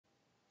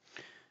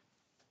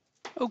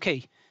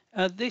Okay,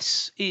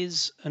 this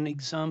is an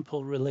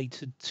example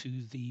related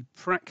to the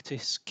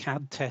practice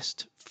CAD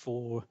test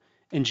for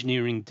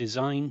engineering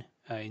design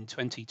in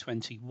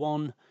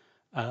 2021.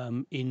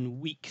 In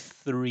week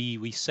 3,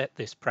 we set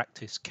this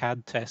practice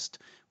CAD test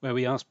where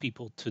we asked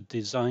people to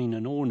design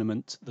an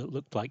ornament that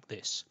looked like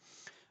this.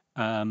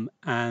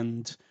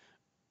 And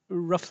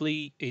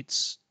roughly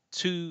it's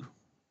two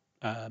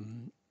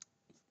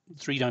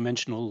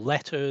three-dimensional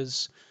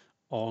letters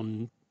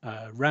on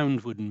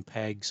round wooden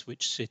pegs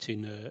which sit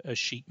in a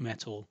sheet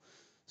metal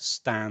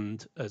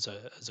stand as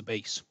a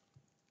base.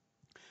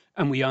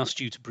 And we asked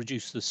you to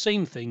produce the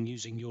same thing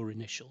using your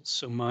initials.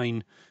 So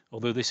mine,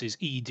 although this is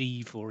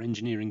ED for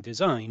engineering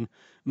design,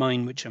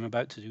 mine, which I'm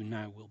about to do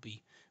now, will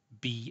be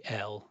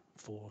BL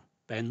for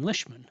Ben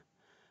Lishman.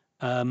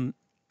 And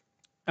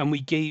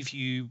we gave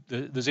you,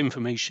 there's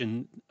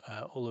information,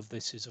 all of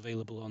this is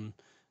available on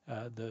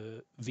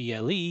the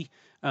VLE,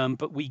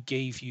 but we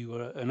gave you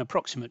an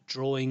approximate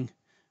drawing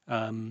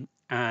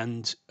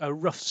and a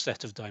rough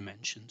set of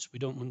dimensions. We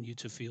don't want you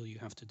to feel you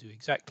have to do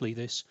exactly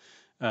this,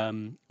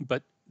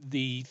 but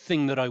the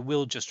thing that I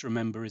will just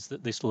remember is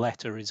that this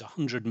letter is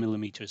 100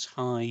 millimeters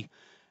high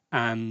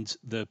and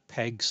the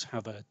pegs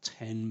have a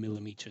 10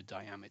 millimeter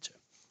diameter.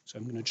 So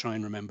I'm going to try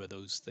and remember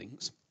those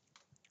things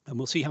and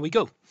we'll see how we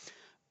go.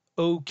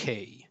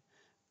 Okay,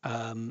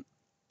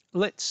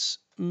 let's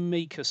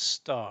make a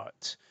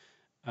start.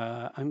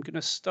 I'm going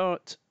to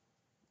start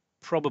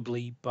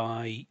probably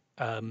by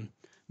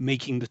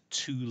making the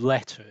two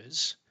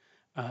letters,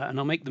 and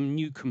I'll make them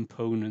new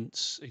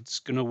components. It's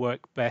going to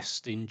work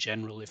best in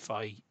general if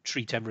I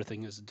treat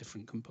everything as a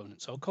different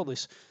component. So I'll call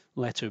this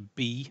letter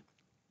B.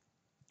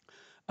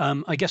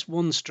 I guess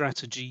one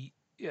strategy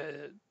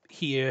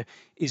here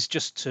is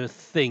just to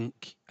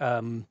think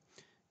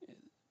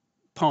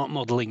part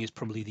modeling is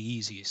probably the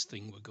easiest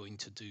thing we're going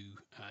to do.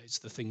 It's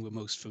the thing we're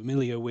most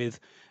familiar with.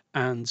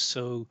 And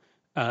so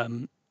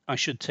I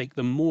should take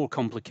the more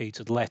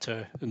complicated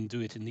letter and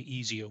do it in the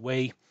easier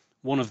way.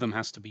 One of them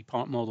has to be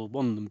part modeled,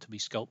 one of them to be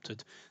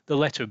sculpted. The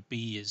letter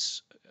B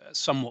is a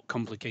somewhat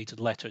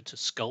complicated letter to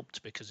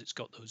sculpt because it's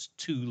got those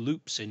two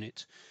loops in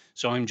it.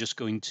 So I'm just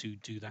going to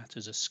do that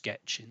as a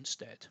sketch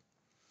instead.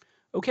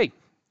 Okay,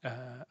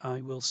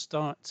 I will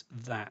start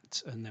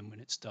that, and then when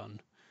it's done,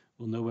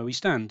 we'll know where we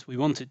stand. We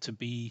want it to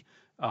be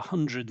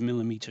 100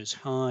 millimeters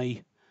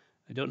high.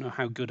 I don't know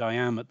how good I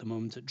am at the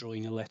moment at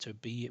drawing a letter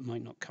B. It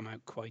might not come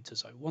out quite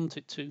as I want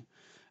it to.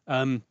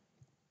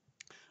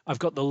 I've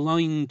got the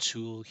line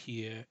tool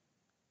here,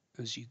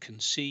 as you can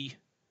see.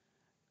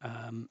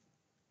 I'm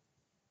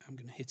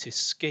going to hit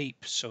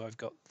escape, so I've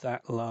got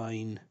that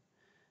line,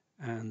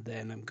 and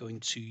then I'm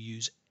going to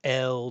use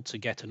L to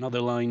get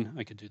another line.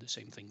 I could do the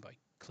same thing by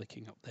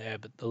clicking up there,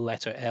 but the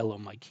letter L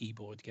on my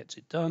keyboard gets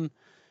it done,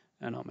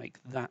 and I'll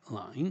make that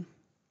line.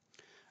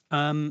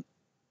 And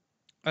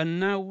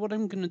now what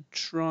I'm going to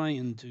try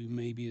and do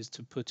maybe is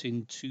to put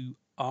in two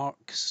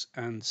arcs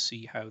and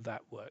see how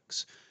that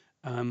works.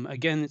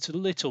 Again, it's a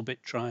little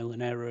bit trial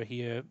and error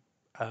here.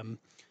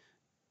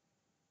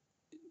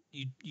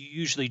 You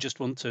usually just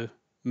want to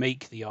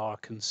make the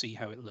arc and see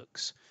how it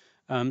looks.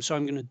 So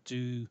I'm going to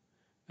do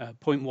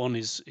point 1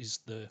 is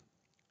the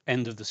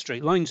end of the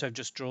straight lines I've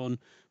just drawn.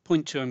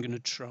 Point 2, I'm going to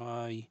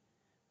try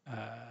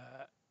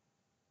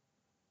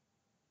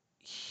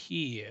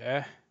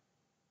here.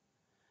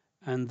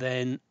 And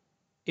then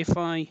if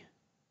I,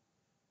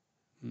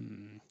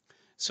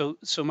 so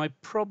my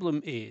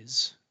problem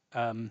is,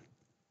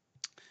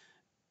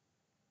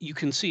 you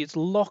can see it's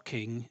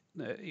locking.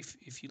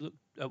 If you look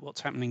at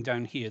what's happening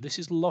down here, this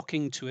is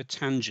locking to a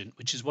tangent,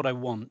 which is what I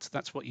want.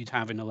 That's what you'd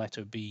have in a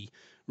letter B,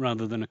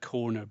 rather than a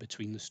corner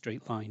between the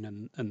straight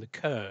line and the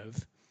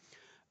curve.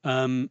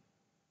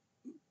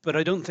 But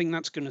I don't think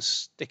that's going to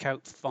stick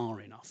out far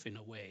enough in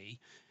a way.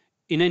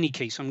 In any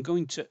case, I'm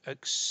going to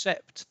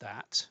accept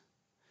that.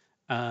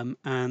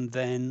 And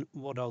then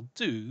what I'll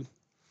do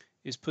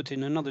is put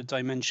in another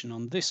dimension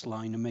on this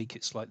line and make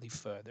it slightly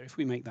further. If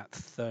we make that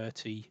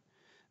 30,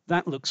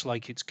 that looks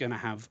like it's going to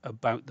have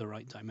about the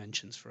right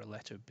dimensions for a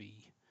letter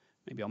B.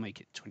 Maybe I'll make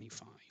it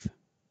 25.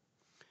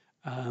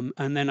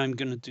 And then I'm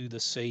going to do the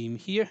same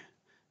here.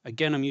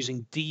 Again, I'm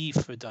using D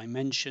for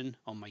dimension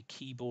on my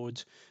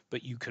keyboard,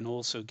 but you can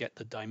also get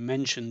the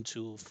dimension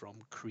tool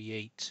from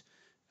Create,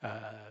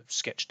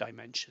 Sketch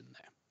Dimension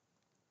there.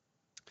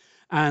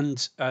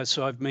 And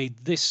so I've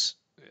made this,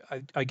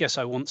 I guess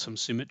I want some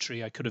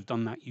symmetry. I could have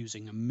done that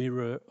using a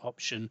mirror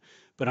option,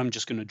 but I'm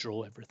just going to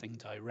draw everything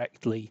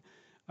directly.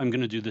 I'm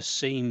going to do the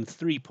same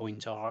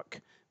 3-point arc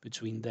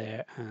between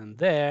there, and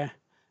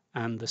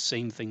the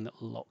same thing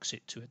that locks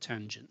it to a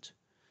tangent.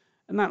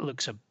 And that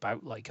looks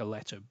about like a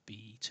letter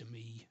B to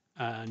me.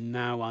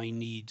 Now I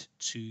need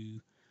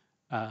to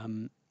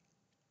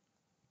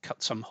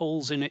cut some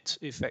holes in it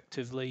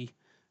effectively.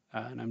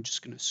 And I'm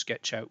just going to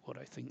sketch out what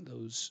I think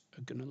those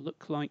are going to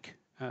look like.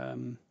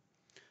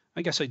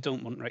 I guess I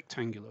don't want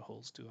rectangular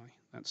holes, do I?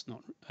 That's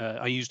not.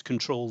 I used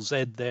Control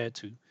Z there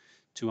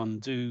to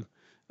undo.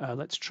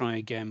 Let's try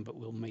again, but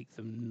we'll make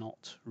them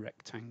not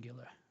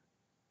rectangular.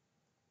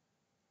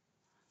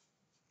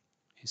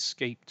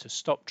 escape to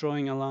stop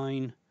drawing a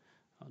line.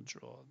 I'll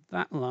draw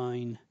that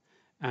line,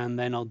 and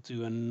then I'll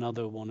do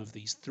another one of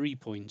these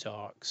 3-point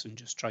arcs and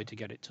just try to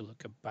get it to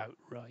look about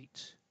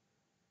right.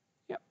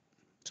 Yep,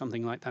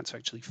 something like that's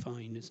actually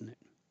fine, isn't it?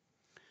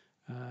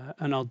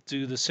 And I'll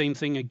do the same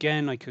thing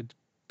again. I could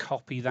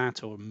copy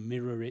that or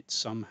mirror it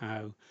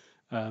somehow,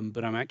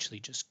 but I'm actually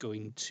just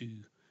going to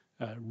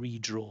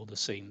redraw the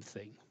same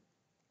thing.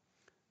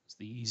 It's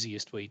the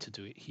easiest way to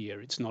do it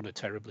here. It's not a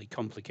terribly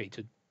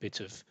complicated bit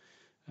of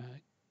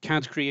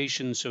CAD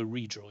creation, so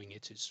redrawing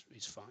it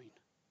is fine.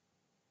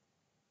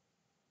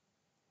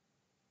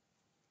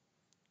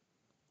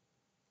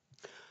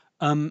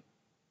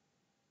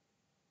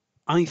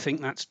 I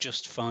think that's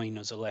just fine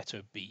as a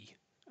letter B.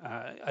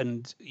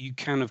 And you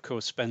can, of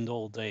course, spend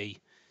all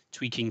day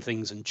tweaking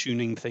things and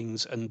tuning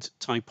things, and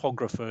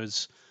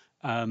typographers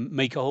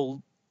make a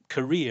whole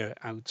career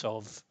out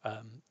of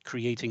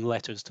creating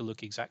letters to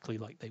look exactly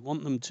like they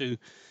want them to.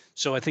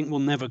 So I think we'll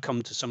never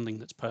come to something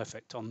that's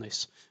perfect on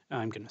this.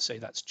 I'm going to say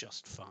that's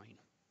just fine.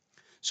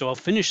 So I'll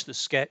finish the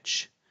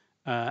sketch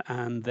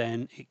and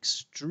then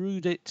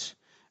extrude it.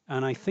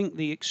 And I think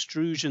the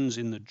extrusions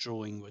in the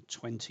drawing were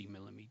 20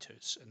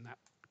 millimeters, and that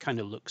kind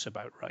of looks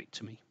about right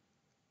to me.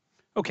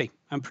 Okay,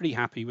 I'm pretty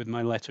happy with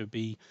my letter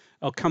B.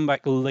 I'll come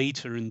back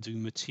later and do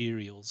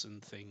materials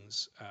and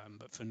things,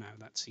 but for now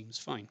that seems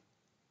fine.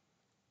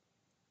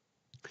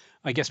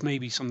 I guess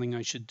maybe something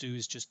I should do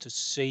is just to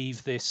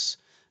save this.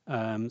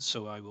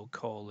 So I will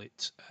call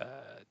it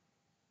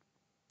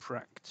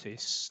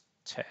practice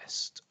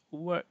test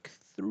work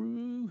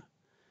through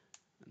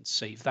and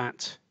save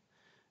that.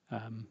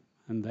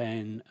 And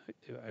then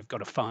I've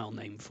got a file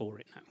name for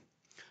it now.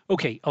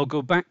 Okay, I'll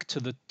go back to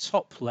the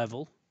top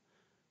level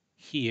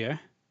here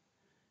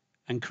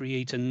and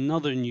create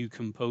another new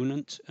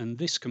component, and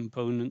this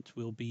component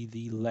will be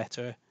the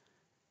letter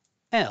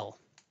L,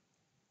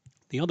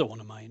 the other one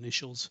of my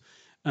initials.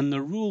 And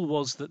the rule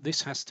was that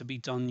this has to be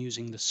done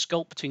using the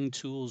sculpting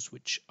tools,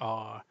 which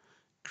are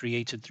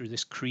created through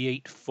this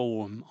create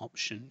form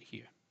option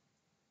here.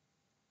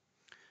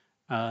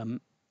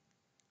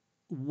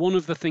 One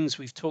of the things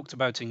we've talked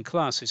about in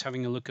class is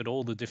having a look at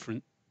all the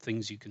different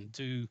things you can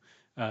do.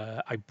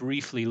 I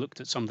briefly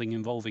looked at something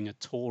involving a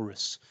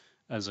torus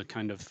as a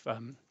kind of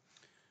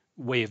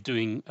way of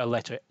doing a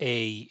letter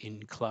A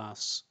in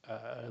class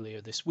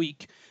earlier this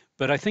week,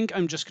 but I think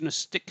I'm just going to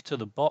stick to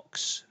the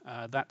box.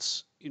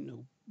 That's,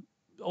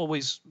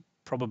 always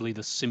probably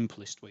the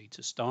simplest way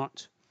to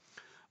start.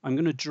 I'm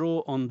going to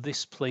draw on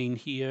this plane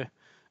here.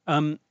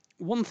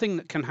 One thing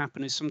that can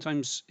happen is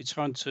sometimes it's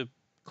hard to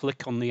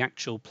click on the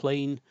actual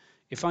plane.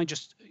 If I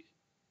just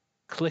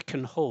click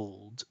and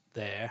hold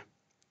there,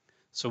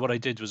 so what I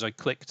did was I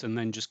clicked and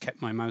then just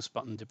kept my mouse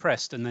button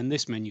depressed, and then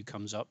this menu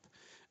comes up.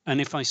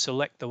 And if I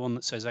select the one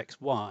that says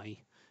XY,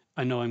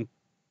 I know I'm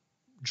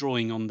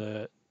drawing on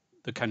the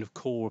kind of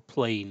core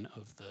plane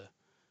of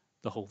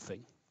the whole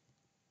thing.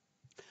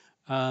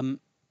 That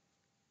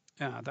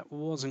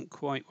wasn't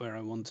quite where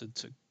I wanted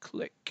to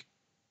click.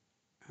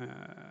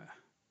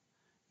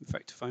 In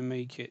fact, if I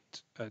make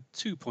it a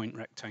 2-point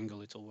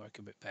rectangle, it'll work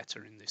a bit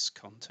better in this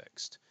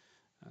context.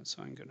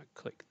 So I'm going to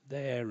click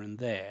there and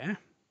there.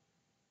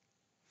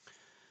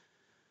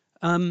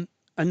 And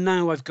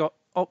now I've got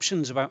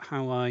options about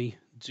how I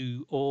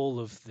do all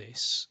of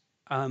this.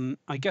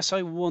 I guess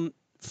I want,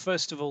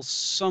 first of all,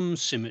 some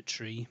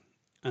symmetry,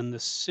 and the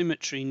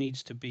symmetry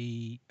needs to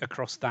be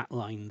across that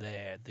line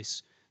there,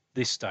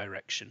 this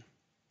direction.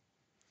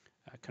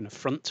 Kind of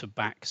front to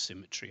back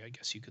symmetry, I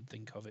guess you could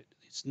think of it.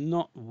 It's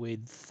not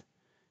width,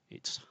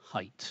 it's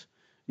height.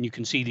 And you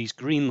can see these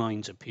green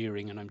lines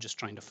appearing, and I'm just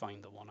trying to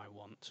find the one I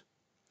want.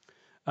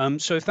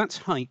 So if that's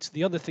height,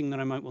 the other thing that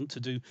I might want to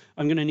do,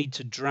 I'm going to need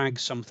to drag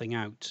something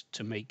out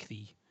to make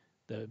the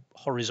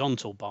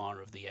horizontal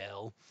bar of the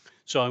L.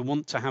 So I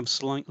want to have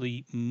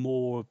slightly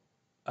more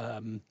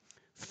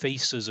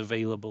faces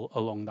available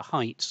along the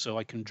height, so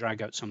I can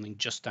drag out something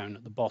just down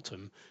at the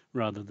bottom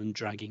rather than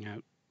dragging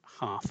out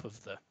half of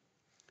the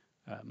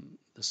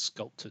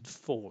sculpted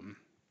form.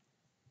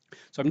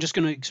 So I'm just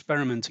going to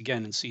experiment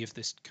again and see if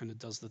this kind of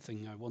does the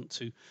thing I want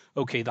to.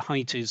 Okay, the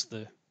height is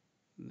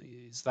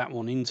that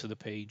one into the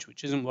page,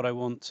 which isn't what I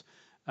want.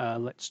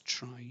 Let's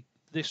try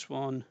this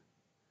one.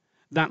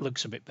 That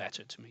looks a bit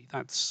better to me.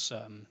 That's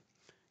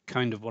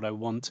kind of what I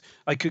want.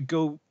 I could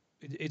go,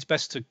 it's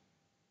best to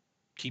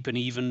keep an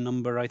even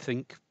number, I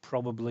think,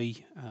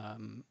 probably,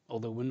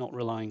 although we're not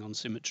relying on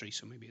symmetry,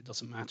 so maybe it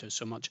doesn't matter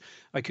so much.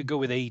 I could go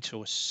with 8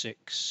 or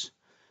 6.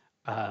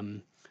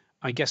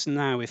 I guess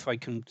now if I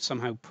can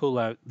somehow pull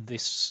out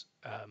this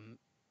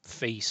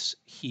face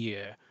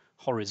here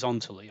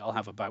horizontally, I'll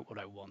have about what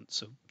I want.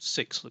 So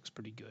 6 looks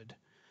pretty good.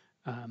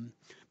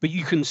 But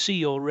you can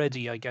see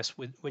already, I guess,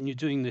 when you're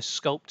doing this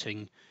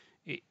sculpting,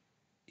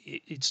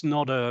 it's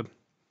not a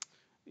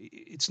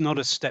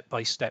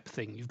step-by-step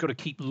thing. You've got to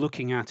keep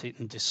looking at it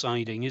and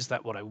deciding, is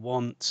that what I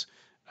want?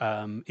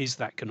 Is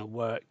that going to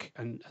work?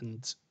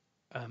 And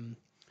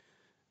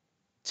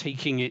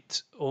taking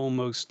it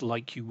almost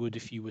like you would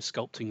if you were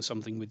sculpting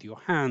something with your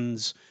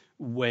hands,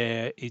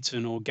 where it's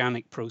an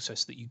organic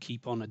process that you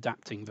keep on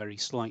adapting very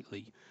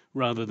slightly,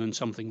 rather than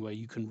something where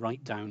you can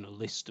write down a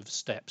list of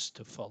steps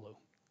to follow.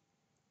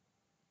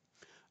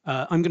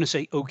 I'm going to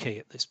say OK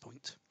at this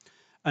point.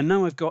 And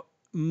now I've got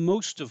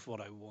most of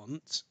what I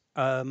want.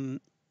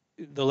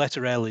 The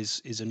letter L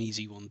is an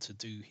easy one to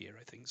do here,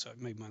 I think, so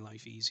I've made my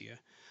life easier.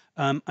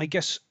 I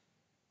guess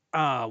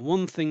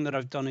one thing that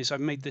I've done is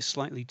I've made this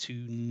slightly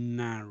too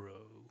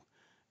narrow.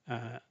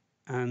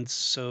 And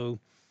so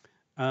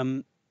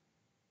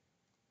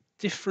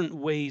different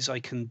ways I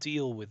can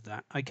deal with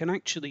that. I can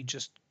actually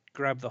just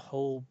grab the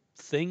whole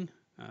thing.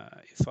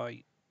 If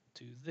I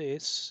do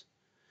this,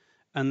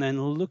 and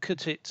then look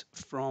at it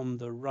from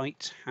the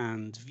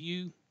right-hand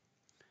view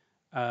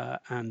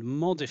and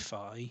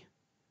modify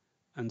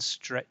and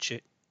stretch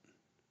it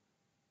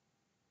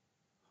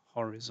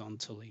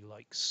horizontally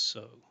like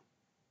so.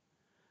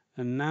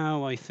 And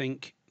now I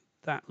think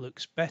that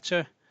looks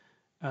better.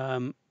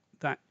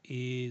 That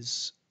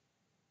is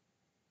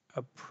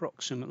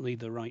approximately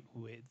the right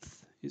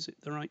width. Is it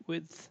the right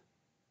width?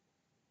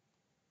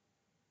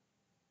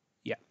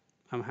 Yeah,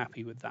 I'm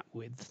happy with that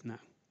width now.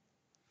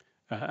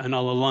 And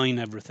I'll align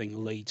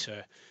everything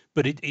later,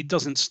 but it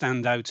doesn't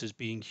stand out as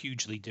being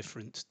hugely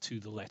different to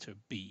the letter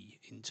B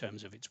in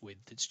terms of its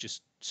width. It's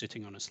just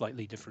sitting on a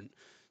slightly different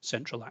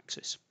central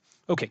axis.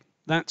 Okay,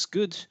 that's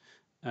good.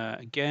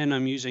 Again,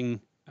 I'm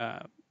using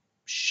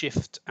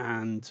Shift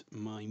and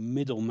my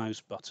middle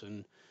mouse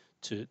button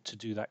to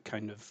do that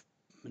kind of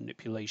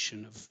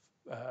manipulation of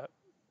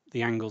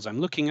the angles I'm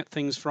looking at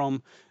things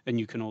from, and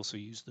you can also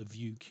use the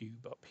view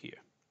cube up here.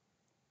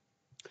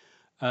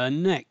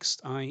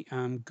 Next, I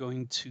am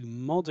going to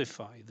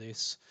modify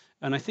this,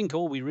 and I think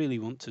all we really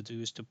want to do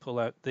is to pull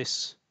out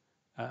this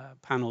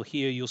panel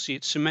here. You'll see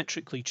it's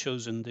symmetrically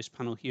chosen, this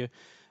panel here.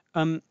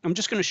 I'm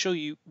just going to show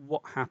you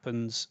what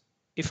happens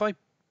if I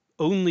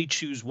only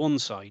choose one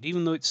side,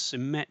 even though it's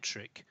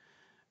symmetric.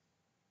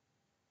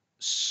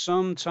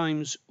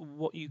 Sometimes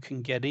what you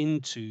can get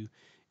into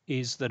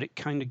is that it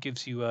kind of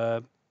gives you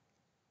a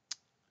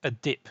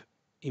dip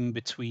in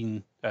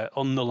between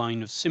on the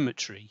line of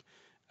symmetry.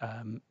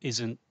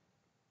 Isn't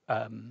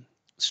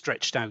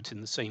stretched out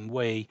in the same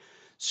way.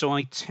 So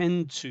I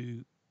tend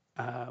to,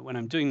 when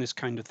I'm doing this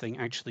kind of thing,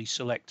 actually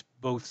select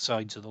both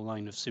sides of the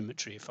line of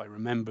symmetry if I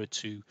remember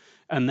to,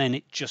 and then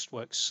it just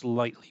works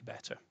slightly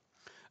better.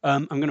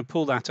 I'm going to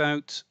pull that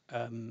out.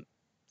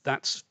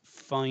 That's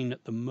fine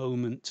at the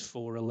moment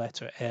for a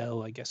letter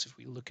L. I guess if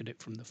we look at it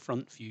from the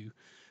front view,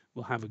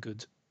 we'll have a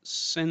good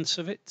sense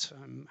of it.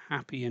 I'm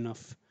happy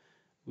enough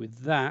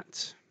with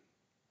that.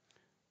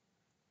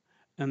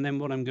 And then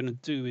what I'm going to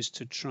do is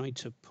to try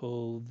to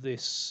pull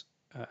this,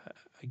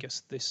 I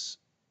guess this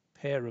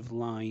pair of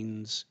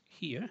lines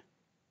here.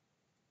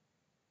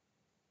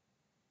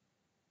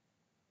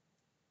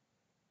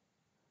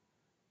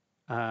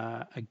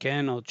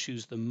 Again, I'll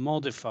choose the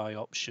modify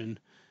option.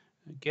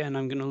 Again,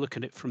 I'm going to look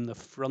at it from the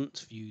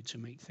front view to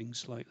make things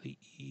slightly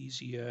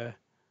easier.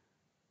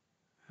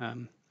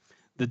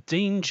 The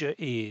danger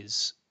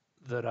is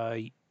that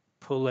I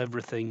pull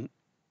everything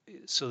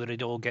so that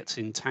it all gets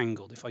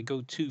entangled. If I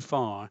go too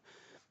far,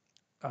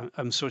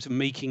 I'm sort of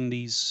making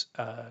these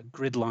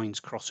grid lines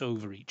cross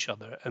over each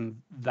other,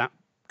 and that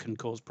can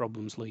cause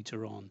problems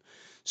later on.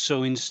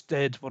 So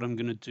instead, what I'm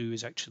going to do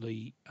is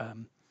actually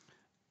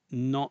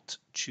not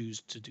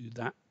choose to do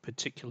that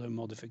particular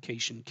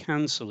modification,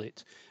 cancel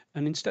it,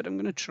 and instead I'm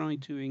going to try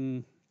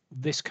doing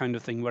this kind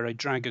of thing where I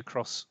drag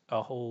across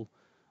a whole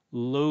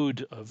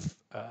load of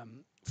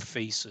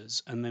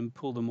faces and then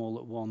pull them all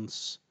at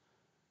once.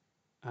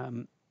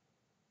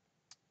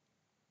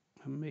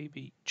 And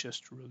maybe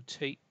just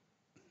rotate.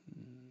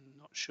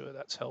 Not sure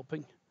that's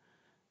helping.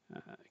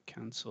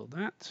 Cancel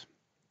that.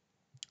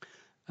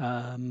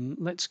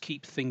 Let's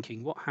keep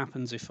thinking. What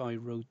happens if I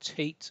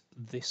rotate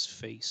this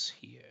face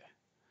here?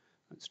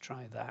 Let's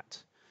try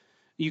that.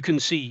 You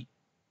can see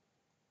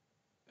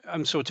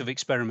I'm sort of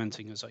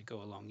experimenting as I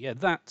go along. Yeah,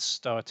 that's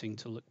starting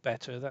to look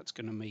better. That's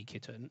going to make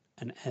it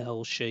an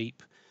L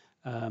shape.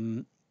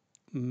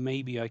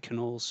 Maybe I can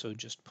also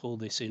just pull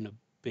this in a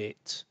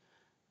bit.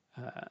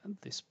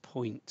 This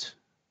point,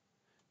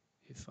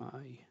 if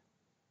I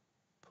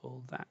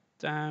pull that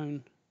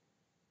down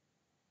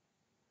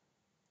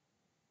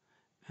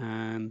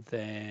and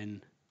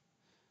then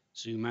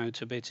zoom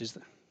out a bit, is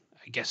that,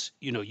 I guess,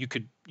 you know, you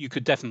could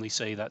definitely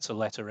say that's a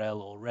letter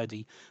L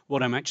already.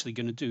 What I'm actually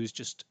going to do is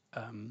just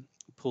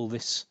pull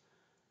this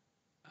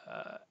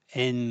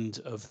end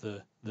of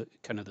the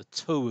kind of the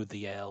toe of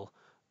the L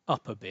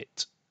up a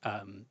bit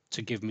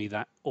to give me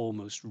that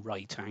almost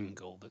right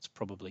angle that's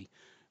probably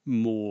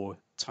more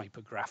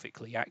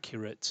typographically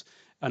accurate.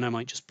 And I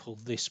might just pull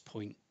this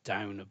point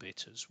down a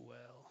bit as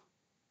well.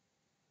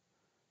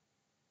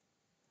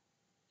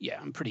 Yeah,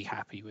 I'm pretty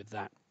happy with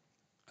that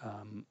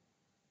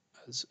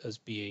as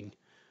being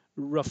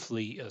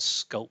roughly a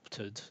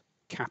sculpted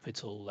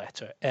capital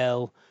letter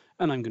L.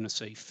 And I'm going to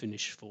say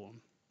finish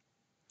form.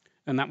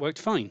 And that worked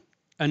fine.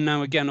 And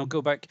now again, I'll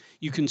go back.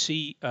 You can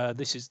see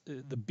this is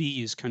the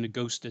B is kind of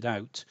ghosted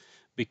out,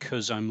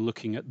 because I'm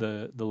looking at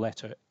the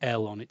letter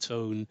L on its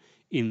own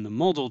in the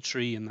model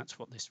tree, and that's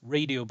what this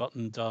radio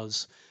button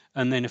does.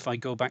 And then if I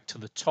go back to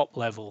the top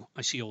level,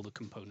 I see all the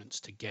components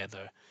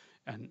together,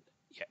 and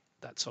yeah,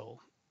 that's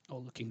all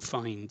looking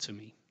fine to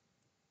me.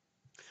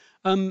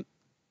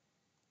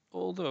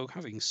 Although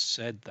having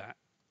said that,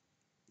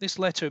 this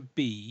letter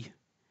B,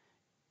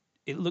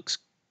 it looks,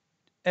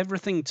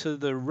 everything to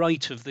the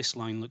right of this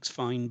line looks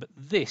fine, but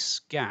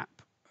this gap,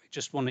 I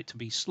just want it to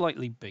be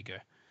slightly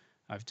bigger.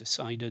 I've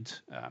decided,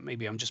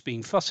 maybe I'm just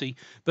being fussy,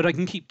 but I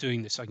can keep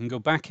doing this. I can go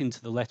back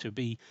into the letter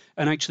B,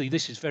 and actually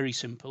this is very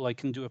simple. I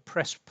can do a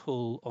press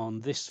pull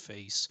on this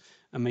face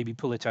and maybe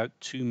pull it out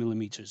 2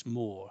 millimeters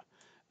more,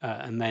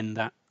 and then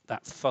that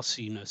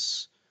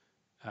fussiness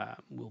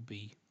will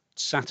be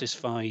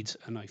satisfied,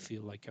 and I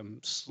feel like I'm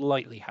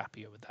slightly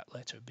happier with that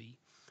letter B.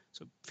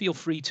 So feel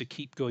free to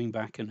keep going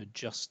back and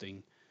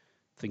adjusting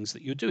things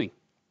that you're doing.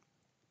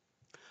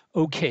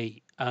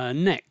 Okay,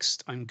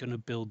 next I'm going to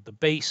build the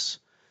base,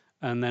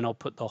 and then I'll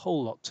put the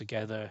whole lot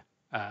together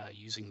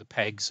using the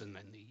pegs and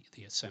then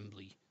the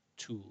assembly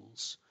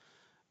tools.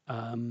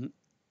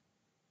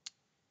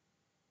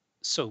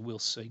 So we'll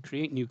say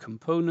create new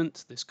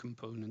component. This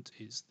component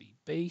is the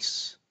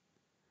base.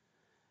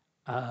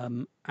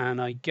 And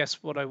I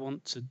guess what I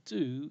want to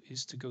do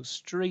is to go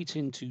straight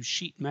into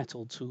sheet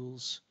metal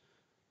tools,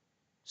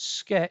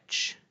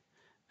 sketch,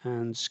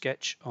 and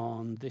sketch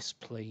on this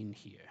plane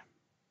here.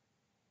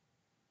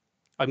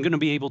 I'm going to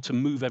be able to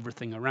move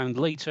everything around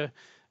later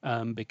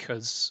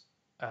because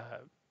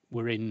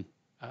we're in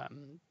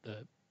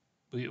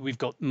we've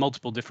got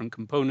multiple different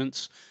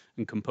components,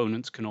 and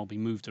components can all be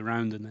moved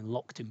around and then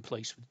locked in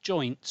place with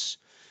joints.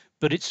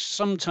 But it's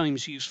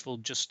sometimes useful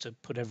just to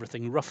put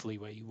everything roughly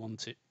where you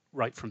want it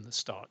right from the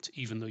start,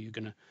 even though you're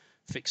going to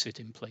fix it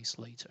in place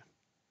later.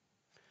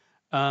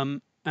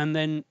 And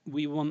then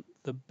we want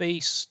the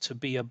base to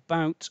be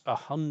about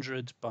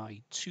 100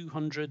 by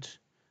 200.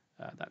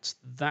 That's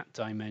that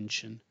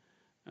dimension.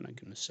 And I'm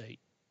going to say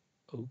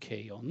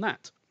OK on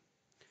that.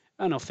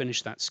 And I'll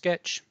finish that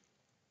sketch.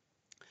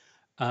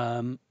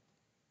 We're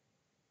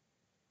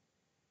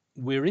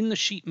in the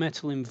sheet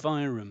metal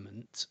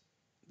environment.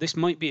 This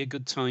might be a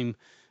good time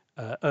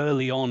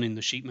early on in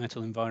the sheet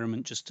metal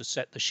environment just to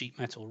set the sheet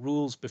metal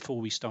rules before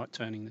we start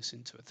turning this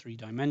into a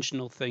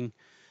three-dimensional thing.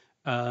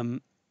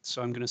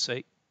 So I'm going to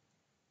say,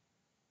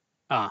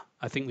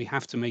 I think we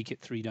have to make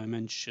it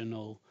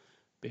three-dimensional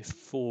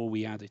before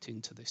we add it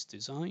into this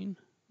design.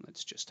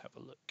 Let's just have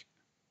a look.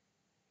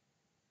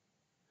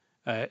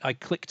 I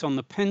clicked on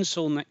the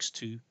pencil next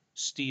to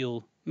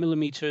steel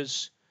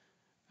millimeters.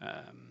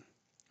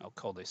 I'll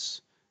call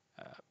this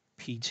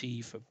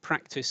PT for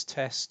practice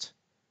test.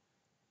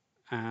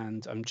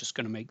 And I'm just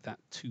going to make that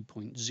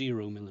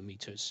 2.0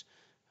 millimeters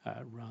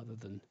rather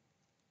than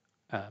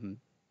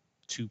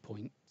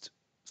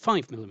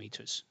 2.5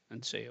 millimeters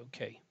and say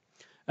OK.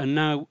 And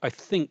now I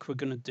think we're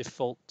going to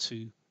default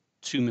to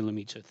 2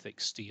 millimeter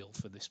thick steel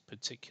for this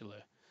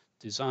particular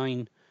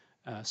design.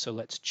 So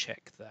let's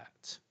check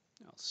that.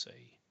 I'll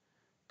say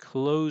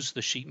close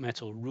the sheet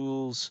metal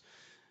rules.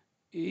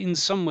 In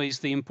some ways,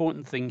 the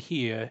important thing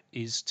here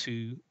is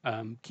to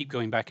keep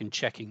going back and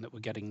checking that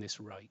we're getting this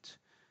right.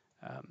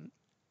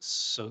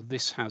 So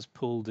this has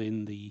pulled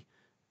in the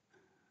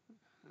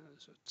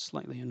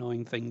slightly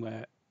annoying thing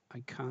where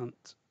I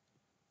can't,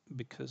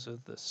 because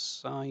of the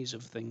size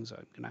of things,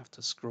 I'm going to have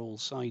to scroll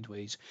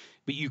sideways.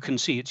 But you can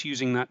see it's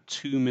using that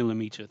 2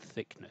 millimeter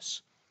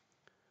thickness.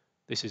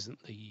 This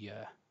isn't the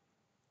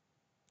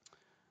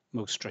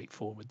most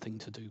straightforward thing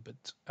to do,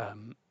 but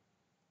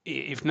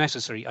if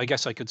necessary, I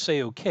guess I could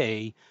say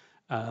OK.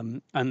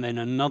 And then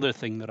another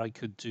thing that I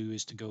could do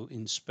is to go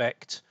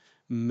inspect,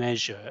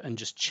 measure, and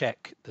just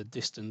check the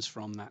distance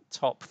from that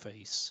top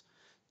face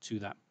to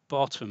that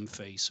bottom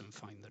face and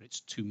find that it's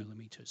 2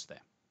 millimeters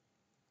there.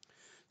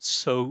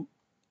 So,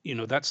 you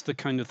know, that's the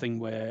kind of thing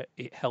where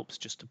it helps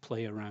just to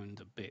play around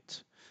a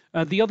bit.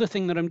 The other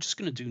thing that I'm just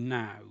going to do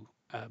now,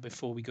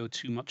 before we go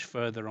too much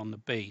further on the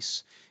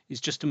base, is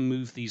just to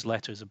move these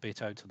letters a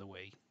bit out of the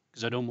way,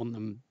 because I don't want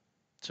them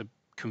to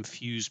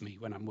confuse me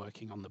when I'm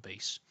working on the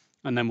base.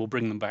 And then we'll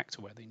bring them back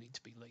to where they need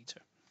to be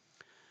later.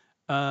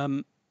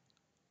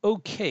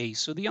 Okay,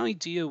 so the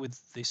idea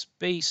with this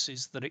base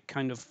is that it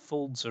kind of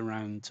folds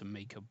around to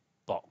make a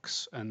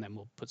box, and then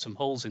we'll put some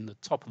holes in the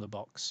top of the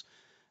box.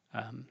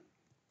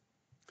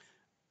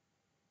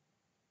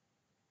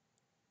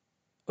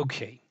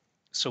 Okay,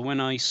 so when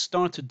I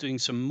started doing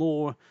some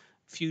more,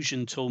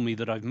 Fusion told me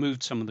that I've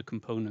moved some of the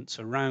components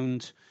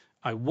around.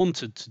 I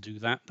wanted to do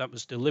that. That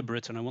was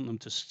deliberate, and I want them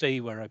to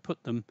stay where I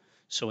put them.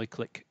 So I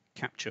click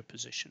Capture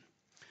Position.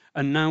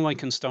 And now I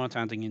can start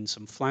adding in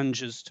some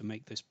flanges to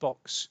make this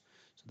box.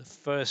 So the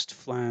first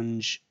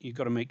flange, you've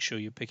got to make sure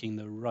you're picking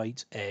the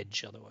right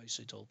edge, otherwise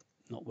it'll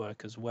not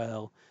work as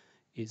well,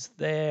 is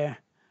there.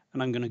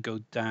 And I'm going to go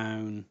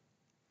down,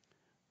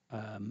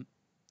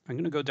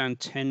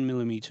 10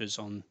 millimeters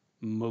on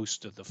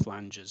most of the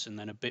flanges, and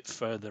then a bit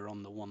further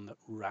on the one that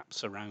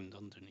wraps around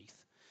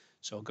underneath.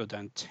 So I'll go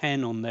down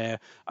 10 on there.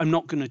 I'm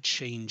not going to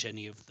change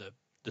any of the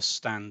the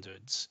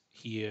standards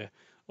here,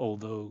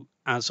 although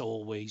as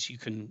always you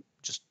can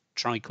just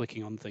try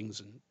clicking on things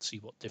and see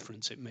what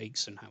difference it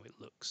makes and how it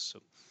looks. So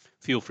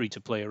feel free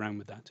to play around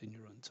with that in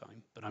your own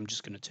time, but I'm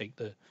just going to take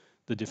the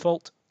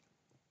default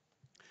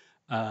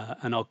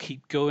and I'll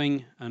keep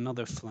going.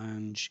 Another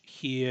flange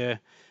here.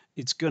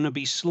 It's going to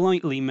be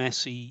slightly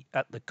messy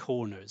at the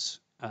corners.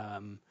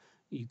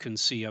 You can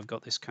see I've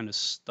got this kind of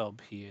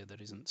stub here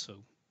that isn't so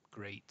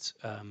great.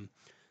 So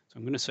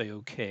I'm going to say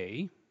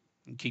OK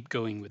and keep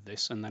going with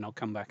this, and then I'll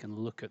come back and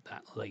look at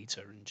that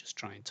later and just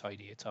try and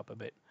tidy it up a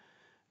bit.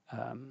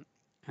 And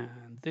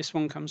this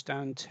one comes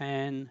down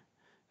 10,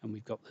 and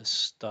we've got the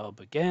stub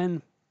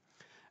again.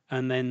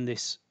 And then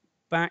this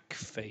back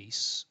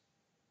face,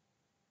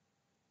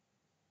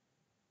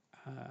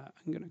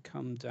 I'm going to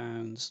come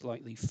down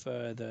slightly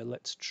further.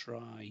 Let's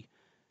try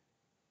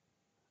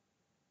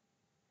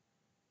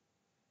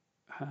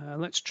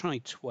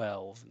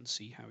 12 and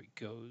see how it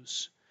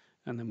goes.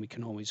 And then we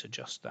can always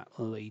adjust that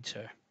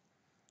later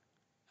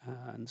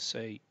and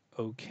say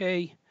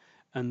OK.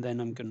 And then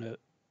I'm going to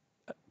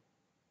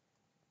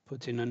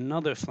put in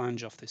another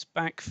flange off this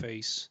back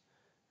face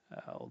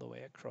all the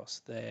way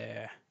across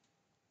there.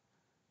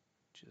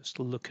 Just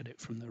look at it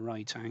from the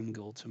right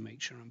angle to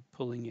make sure I'm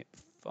pulling it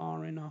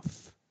far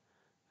enough.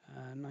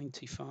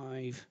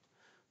 95.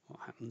 What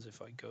happens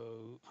if I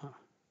go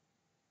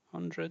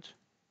 100?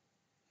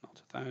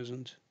 Not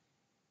 1,000.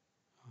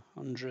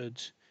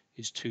 100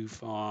 is too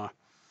far.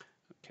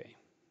 Okay.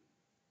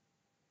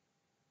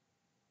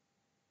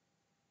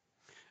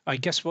 I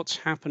guess what's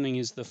happening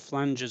is the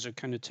flanges are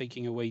kind of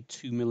taking away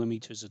 2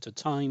 millimeters at a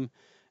time,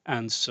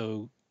 and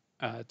so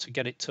to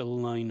get it to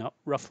line up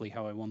roughly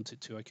how I want it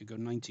to, I could go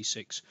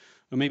 96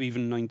 or maybe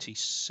even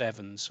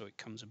 97, so it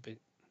comes a bit.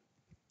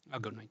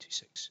 I'll go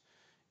 96.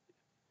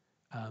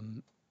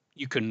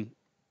 You can,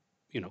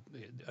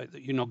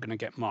 you're not going to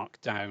get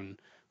marked down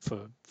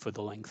for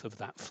the length of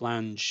that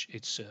flange.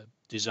 It's a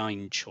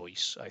design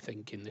choice, I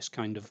think, in this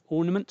kind of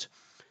ornament.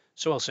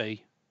 So I'll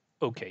say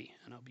OK,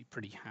 and I'll be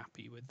pretty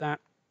happy with that.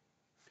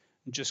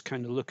 And just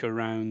kind of look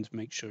around,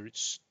 make sure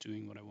it's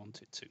doing what I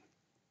want it to.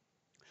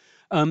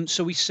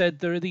 So we said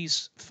there are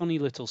these funny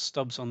little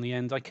stubs on the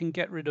end. I can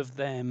get rid of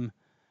them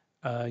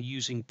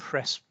using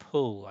press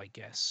pull, I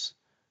guess.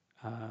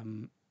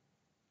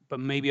 But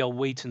maybe I'll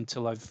wait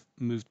until I've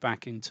moved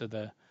back into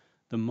the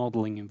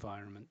modeling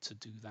environment to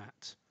do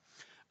that.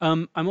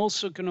 I'm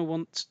also going to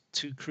want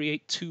to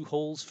create 2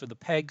 holes for the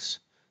pegs.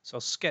 So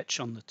I'll sketch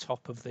on the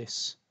top of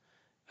this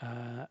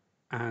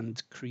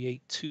and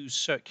create 2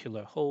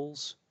 circular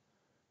holes.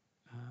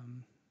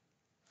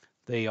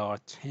 They are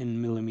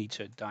 10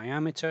 millimeter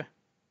diameter.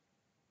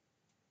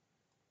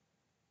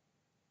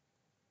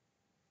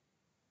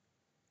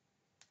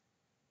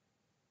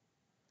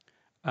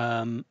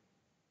 I'm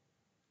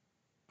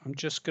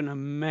just going to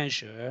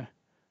measure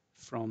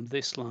from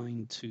this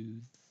line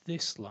to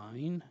this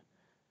line.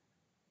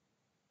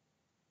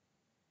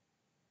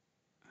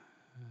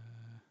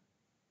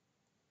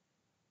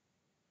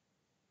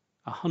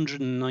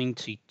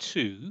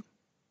 192.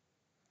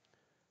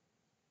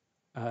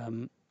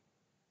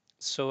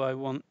 So I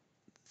want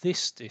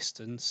this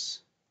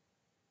distance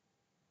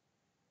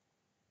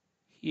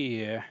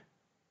here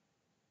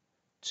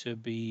to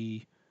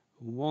be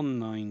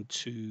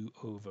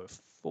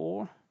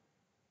 192/4,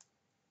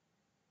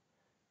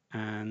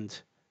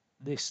 and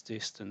this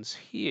distance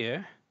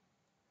here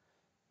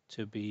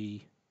to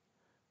be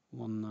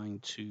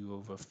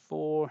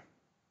 192/4.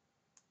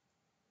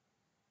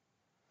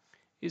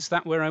 Is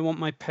that where I want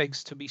my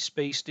pegs to be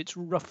spaced? It's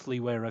roughly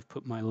where I've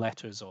put my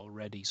letters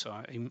already,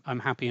 so I'm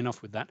happy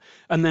enough with that.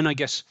 And then I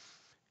guess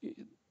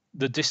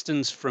the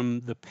distance from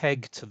the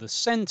peg to the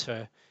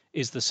center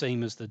is the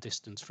same as the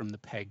distance from the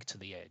peg to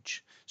the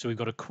edge. So we've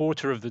got a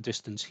quarter of the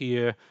distance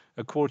here,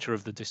 a quarter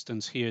of the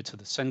distance here to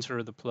the center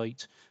of the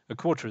plate, a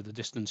quarter of the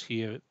distance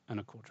here, and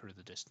a quarter of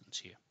the distance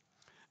here.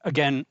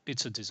 Again,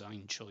 it's a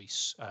design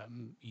choice.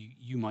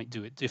 You might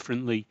do it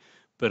differently,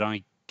 but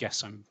I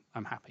guess I'm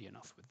happy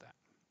enough with that.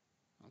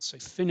 I'll say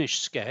finish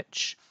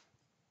sketch,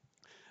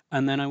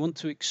 and then I want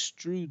to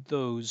extrude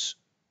those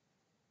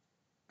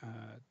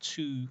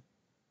 2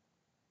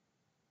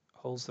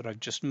 holes that I've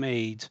just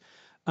made.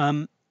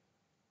 I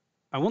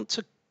want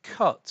to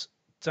cut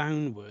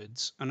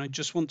downwards, and I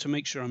just want to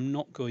make sure I'm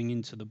not going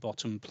into the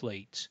bottom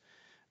plate.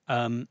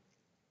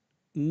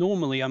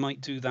 Normally I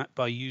might do that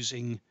by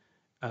using,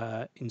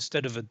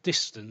 instead of a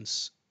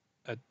distance,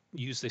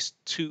 use this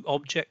to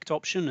object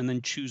option and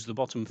then choose the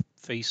bottom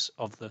face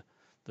of the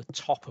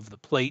top of the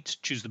plate,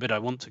 choose the bit I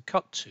want to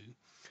cut to.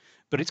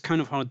 But it's kind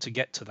of hard to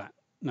get to that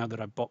now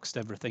that I've boxed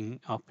everything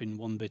up in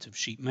one bit of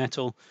sheet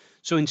metal.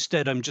 So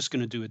instead I'm just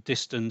going to do a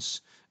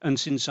distance, and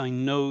since I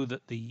know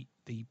that the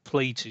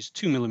plate is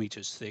 2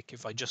 millimeters thick,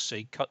 if I just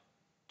say cut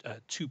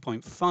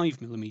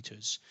 2.5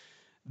 millimeters,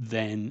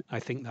 then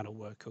I think that'll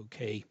work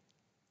okay.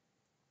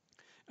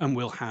 And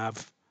we'll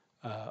have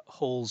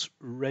holes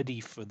ready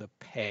for the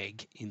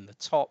peg in the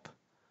top,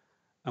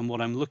 and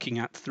what I'm looking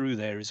at through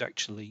there is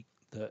actually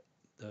the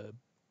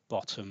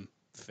bottom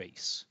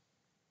face.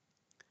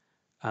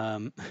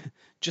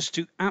 just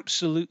to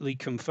absolutely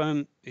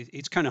confirm,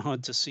 it's kind of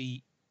hard to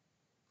see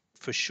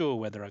for sure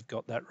whether I've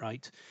got that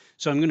right.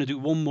 So I'm going to do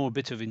one more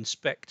bit of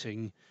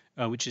inspecting,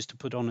 which is to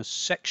put on a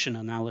section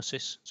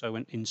analysis. So I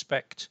went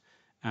inspect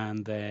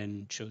and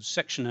then chose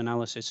section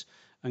analysis.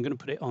 I'm going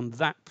to put it on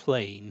that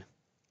plane.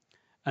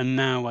 And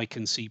now I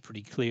can see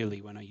pretty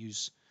clearly when I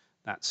use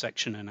that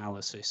section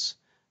analysis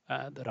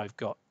that I've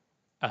got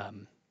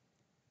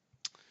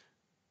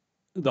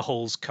the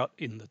holes cut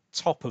in the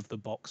top of the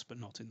box, but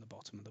not in the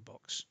bottom of the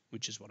box,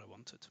 which is what I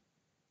wanted.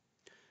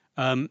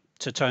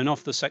 To turn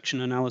off the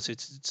section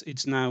analysis,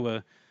 it's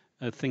now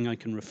a thing I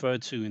can refer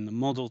to in the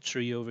model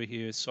tree over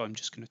here. So I'm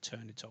just going to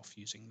turn it off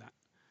using that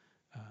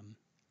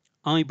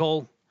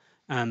eyeball,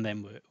 and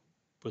then we're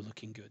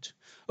looking good.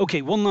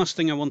 Okay, one last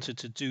thing I wanted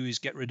to do is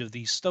get rid of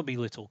these stubby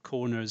little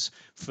corners.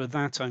 For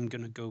that, I'm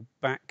going to go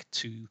back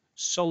to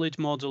solid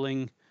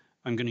modeling.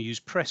 I'm going to use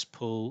press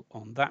pull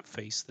on that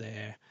face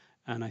there,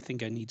 and I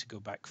think I need to go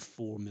back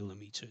 4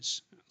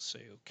 millimeters. I'll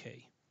say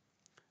okay.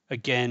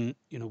 Again,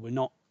 you know, we're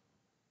not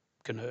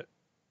going to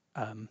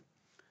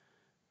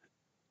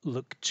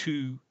look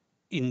too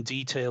in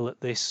detail at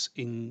this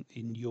in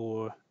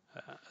your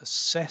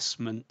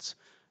assessment.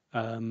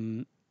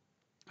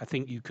 I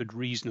think you could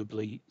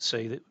reasonably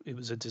say that it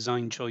was a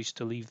design choice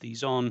to leave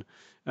these on,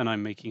 and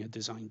I'm making a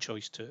design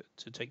choice to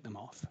take them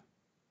off.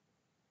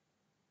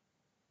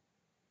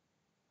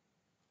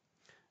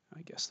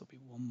 I guess there'll be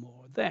one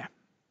more there.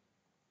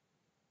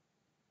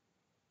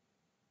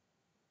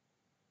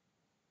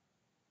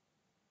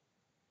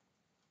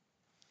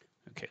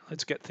 Okay,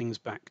 let's get things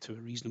back to a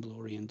reasonable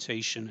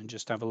orientation and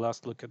just have a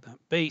last look at that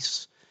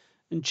base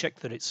and check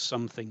that it's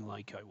something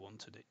like I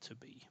wanted it to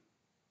be.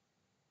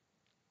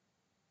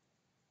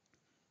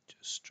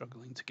 Just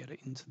struggling to get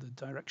it into the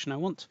direction I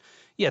want.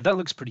 Yeah, that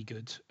looks pretty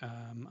good.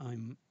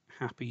 I'm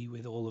happy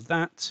with all of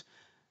that.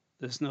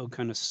 There's no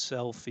kind of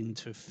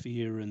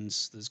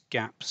self-interference. There's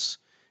gaps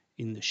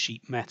in the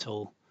sheet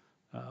metal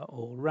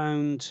all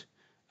around.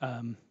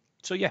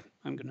 So yeah,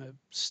 I'm going to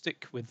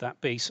stick with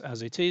that base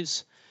as it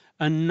is.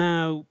 And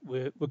now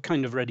we're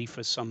kind of ready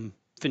for some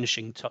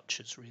finishing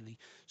touches, really.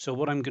 So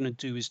what I'm going to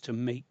do is to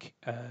make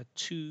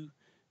 2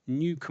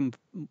 new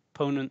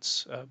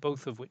components,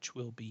 both of which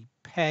will be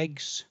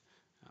pegs.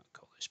 I'll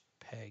call this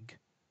peg,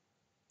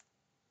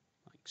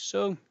 like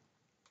so.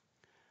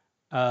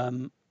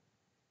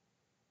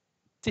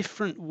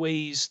 Different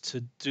ways to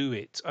do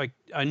it.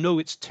 I know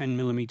it's 10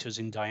 millimeters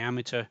in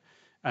diameter,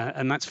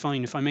 and that's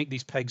fine. If I make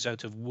these pegs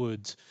out of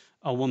wood,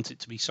 I'll want it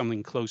to be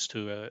something close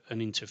to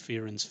an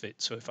interference fit.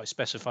 So if I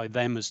specify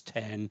them as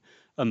 10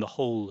 and the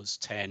hole as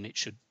 10, it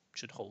should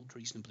hold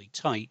reasonably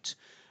tight.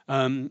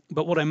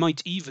 But what I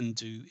might even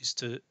do is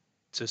to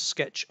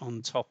sketch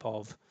on top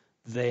of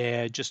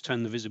there, just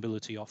turn the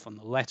visibility off on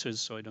the letters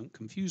so I don't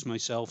confuse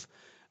myself,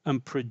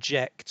 and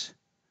project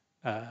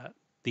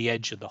the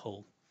edge of the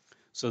hole.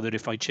 So that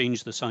if I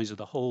change the size of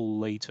the hole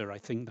later, I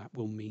think that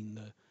will mean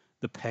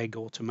the peg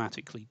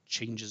automatically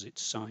changes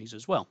its size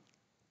as well.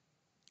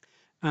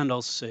 And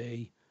I'll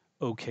say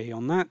OK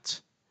on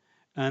that.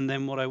 And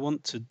then what I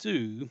want to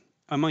do,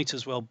 I might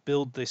as well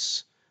build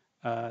this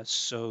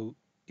so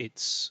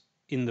it's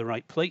in the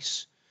right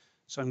place.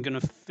 So I'm going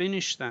to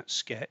finish that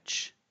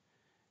sketch,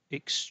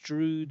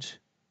 extrude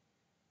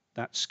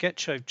that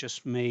sketch I've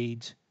just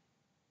made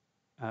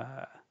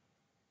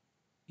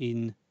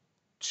in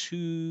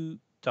 2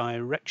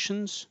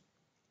 directions.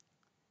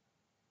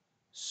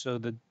 So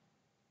the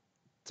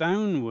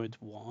downward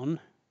one,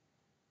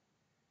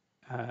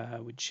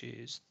 which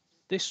is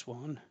this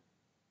one,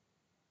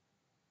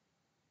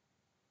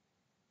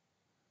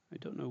 I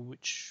don't know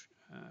which,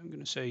 I'm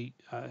going to say,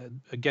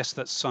 I guess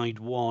that's side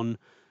 1,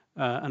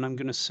 and I'm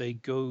going to say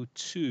go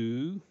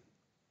to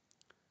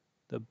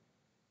the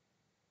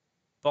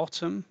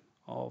bottom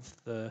of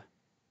the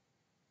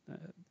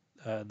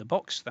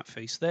box, that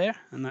face there,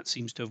 and that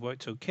seems to have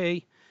worked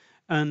okay.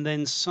 And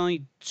then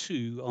side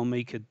 2, I'll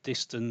make a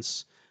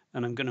distance,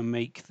 and I'm going to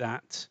make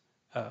that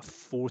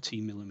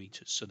 40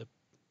 millimeters. So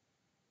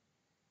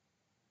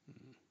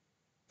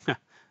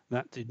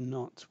that did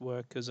not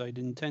work as I'd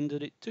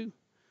intended it to.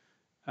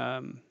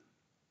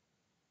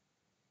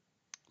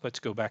 Let's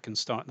go back and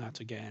start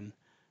that again.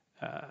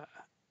 I'm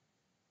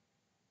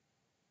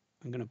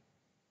going to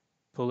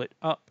pull it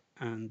up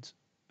and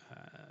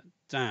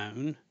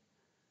down.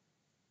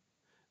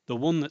 The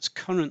one that's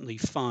currently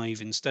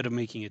 5, instead of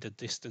making it a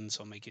distance,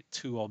 I'll make it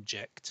 2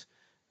 object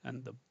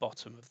and the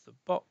bottom of the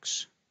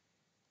box.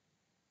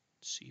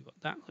 See what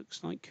that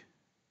looks like.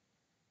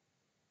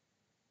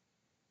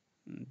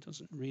 And it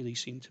doesn't really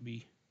seem to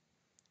be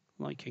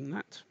liking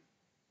that.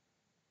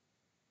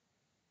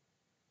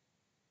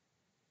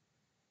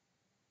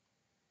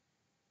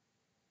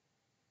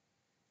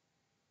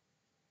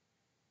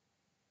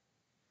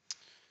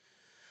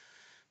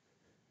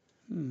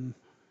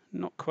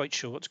 Not quite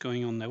sure what's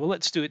going on there. Well,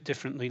 let's do it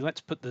differently. Let's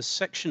put the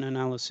section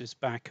analysis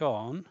back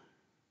on,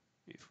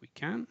 if we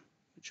can,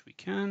 which we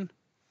can,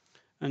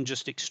 and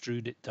just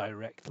extrude it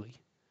directly.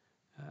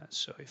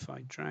 So if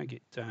I drag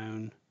it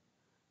down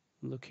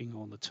looking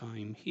all the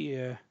time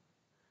here.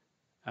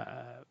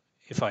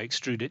 If I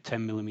extrude it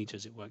 10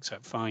 millimeters, it works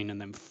out fine,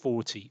 and then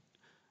 40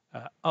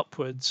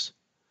 upwards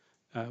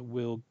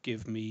will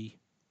give me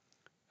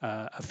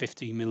a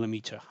 50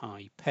 millimeter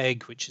high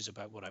peg, which is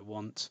about what I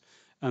want,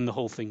 and the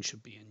whole thing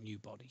should be a new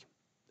body.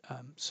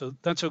 So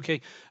that's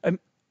okay.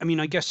 I mean,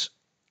 I guess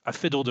I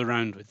fiddled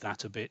around with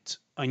that a bit.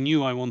 I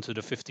knew I wanted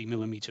a 50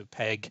 millimeter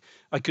peg.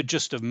 I could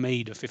just have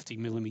made a 50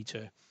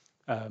 millimeter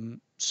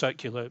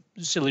circular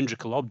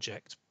cylindrical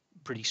object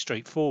pretty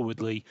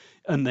straightforwardly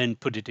and then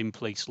put it in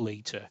place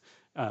later.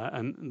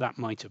 And that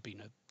might have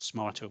been a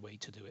smarter way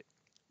to do it.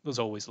 There's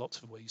always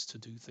lots of ways to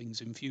do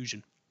things in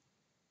Fusion.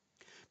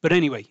 But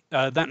anyway,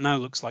 that now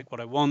looks like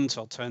what I want.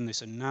 I'll turn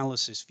this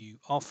analysis view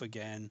off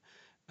again,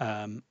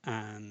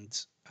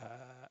 and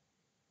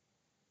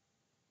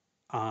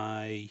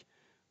I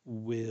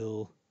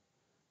will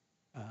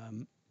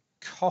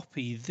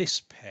copy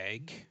this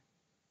peg,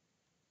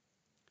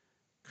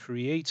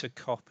 create a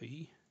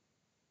copy.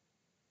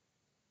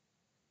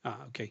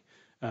 Okay.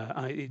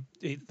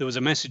 There was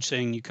a message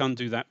saying you can't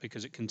do that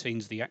because it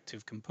contains the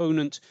active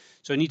component.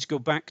 So I need to go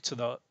back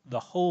to the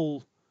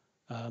whole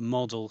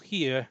model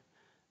here.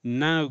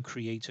 Now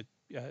create a,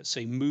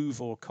 say,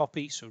 move or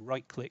copy. So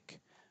right click,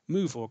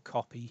 move or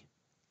copy,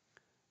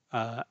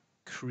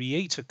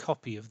 create a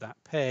copy of that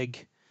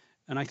peg.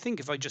 And I think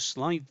if I just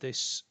slide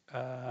this,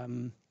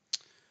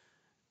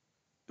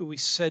 we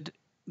said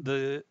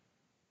the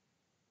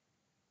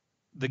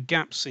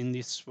gaps in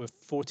this were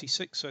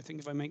 46. So I think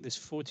if I make this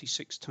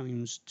 46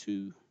 times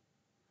 2,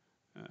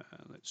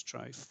 let's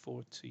try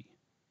 40.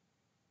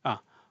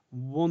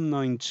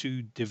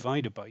 192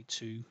 divided by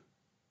 2,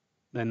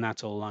 then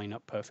that'll line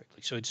up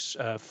perfectly. So it's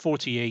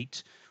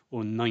 48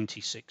 or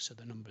 96 are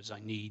the numbers I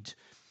need.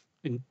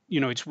 And, you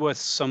know, it's worth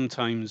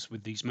sometimes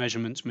with these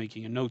measurements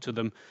making a note of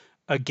them.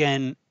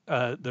 Again,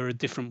 there are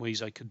different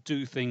ways I could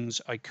do things.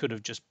 I could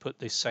have just put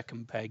this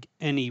second peg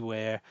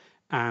anywhere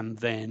and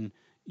then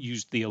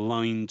used the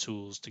align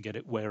tools to get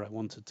it where I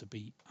wanted to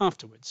be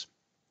afterwards.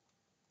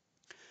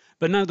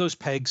 But now those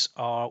pegs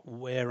are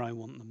where I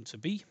want them to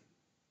be.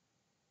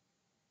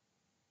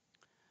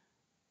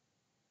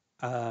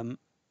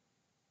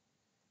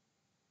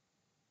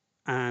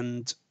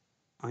 And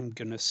I'm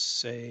going to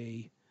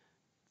say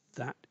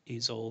that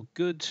is all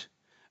good.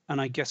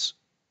 And I guess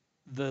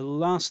the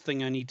last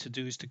thing I need to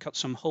do is to cut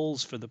some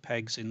holes for the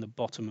pegs in the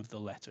bottom of the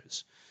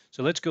letters.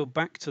 So let's go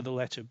back to the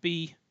letter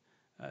B,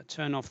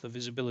 turn off the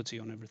visibility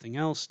on everything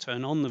else,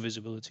 turn on the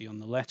visibility on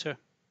the letter,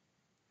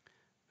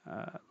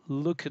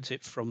 look at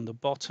it from the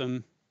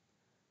bottom,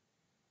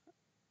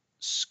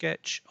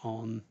 sketch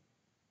on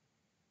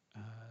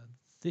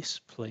this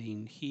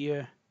plane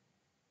here.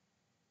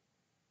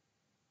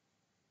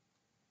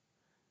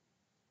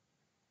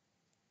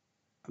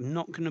 I'm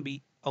not going to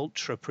be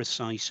ultra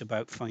precise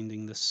about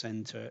finding the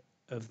center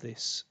of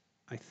this.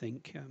 I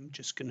think I'm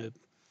just going to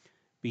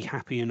be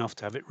happy enough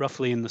to have it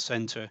roughly in the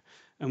center,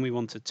 and we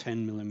want a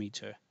 10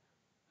 millimeter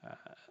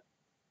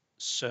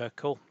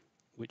circle,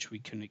 which we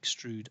can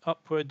extrude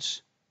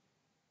upwards.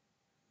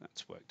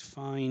 That's worked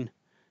fine.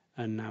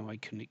 And now I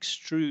can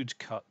extrude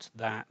cut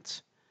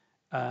that.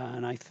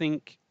 And I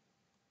think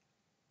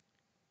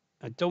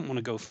I don't want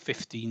to go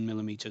 15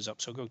 millimeters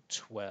up, so I'll go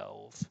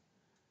 12.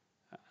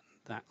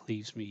 That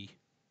leaves me,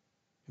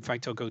 in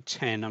fact, I'll go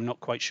 10. I'm not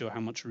quite sure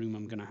how much room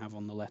I'm going to have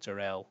on the letter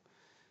L.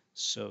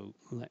 So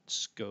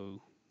let's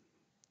go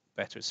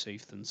better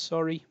safe than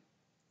sorry.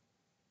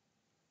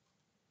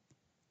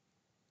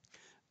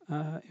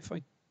 If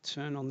I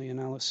turn on the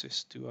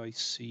analysis, do I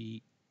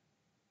see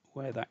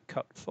where that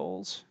cut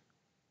falls?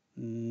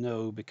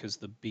 No, because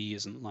the B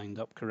isn't lined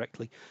up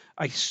correctly.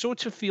 I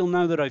sort of feel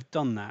now that I've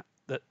done that,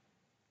 that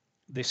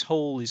this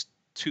hole is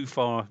too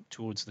far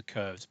towards the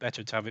curves.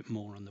 Better to have it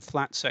more on the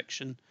flat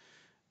section.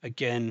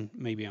 Again,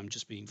 maybe I'm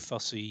just being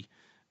fussy,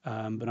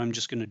 but I'm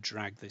just going to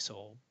drag this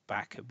all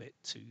back a bit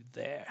to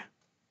there.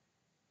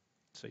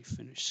 Say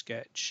finish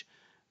sketch.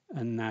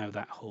 And now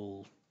that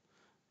hole,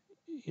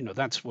 you know,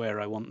 that's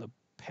where I want the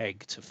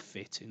peg to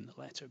fit in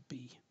the letter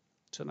B.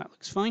 So that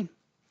looks fine.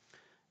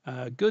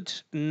 Good.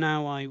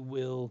 Now I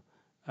will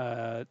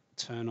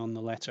turn on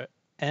the letter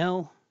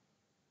L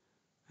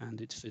and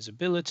its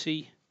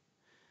visibility.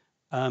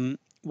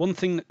 One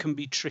thing that can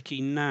be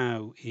tricky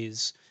now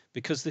is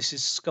because this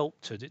is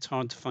sculpted, it's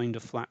hard to find a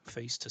flat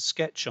face to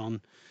sketch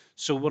on.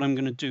 So what I'm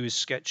going to do is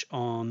sketch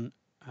on,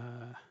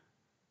 does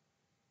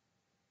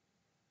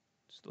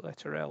the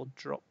letter L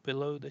drop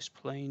below this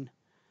plane?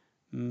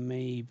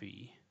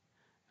 Maybe.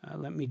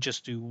 Let me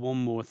just do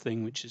one more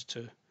thing, which is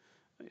to,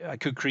 I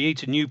could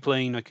create a new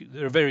plane.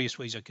 There are various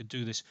ways I could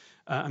do this.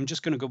 I'm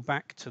just going to go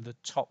back to the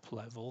top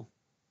level,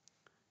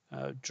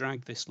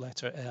 drag this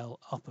letter L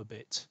up a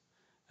bit,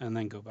 and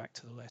then go back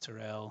to the letter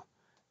L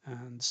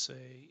and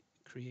say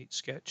create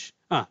sketch.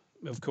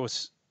 Of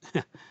course,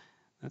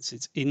 that's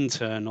its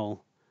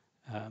internal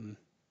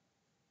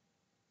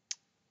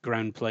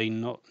ground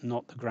plane,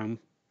 not the ground.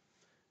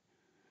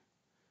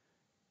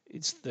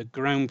 It's the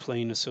ground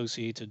plane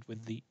associated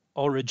with the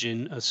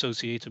origin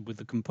associated with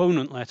the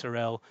component letter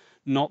L,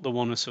 not the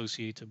one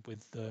associated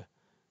with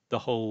the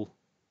whole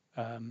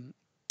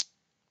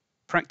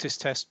practice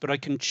test, but I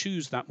can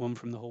choose that one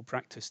from the whole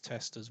practice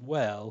test as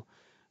well.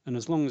 And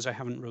as long as I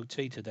haven't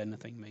rotated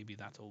anything, maybe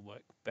that'll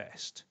work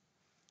best.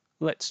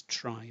 Let's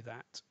try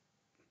that.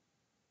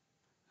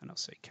 And I'll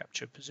say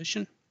capture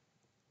position.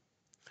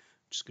 I'm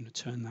just going to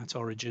turn that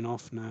origin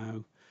off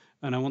now.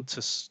 And I want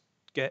to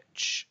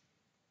sketch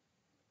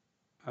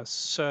a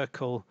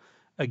circle.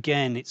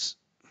 Again, it's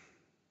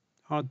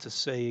hard to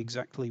say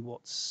exactly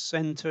what's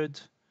centered.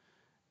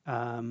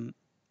 If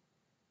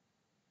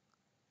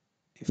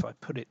I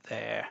put it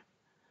there,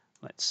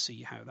 let's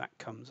see how that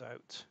comes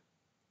out.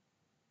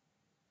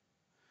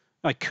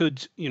 I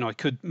could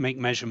make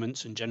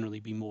measurements and generally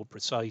be more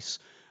precise.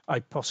 I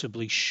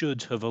possibly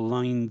should have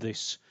aligned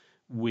this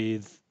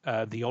with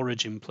the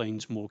origin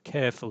planes more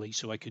carefully,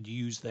 so I could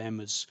use them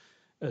as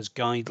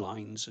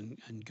guidelines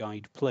and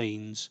guide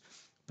planes,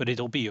 but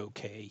it'll be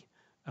okay.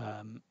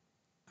 I'm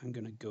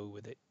going to go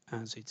with it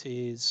as it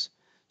is.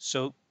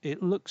 So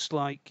it looks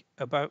like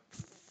about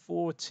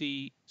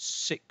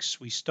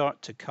 46 we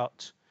start to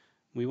cut.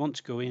 We want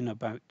to go in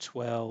about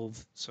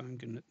 12, so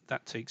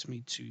that takes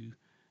me to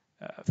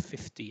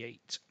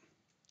 58.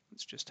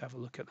 Let's just have a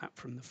look at that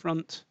from the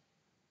front.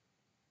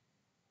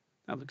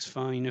 That looks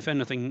fine. If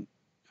anything,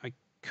 I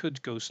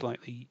could go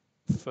slightly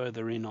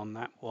further in on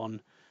that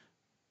one,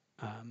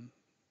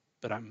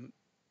 but I'm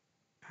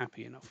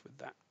happy enough with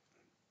that.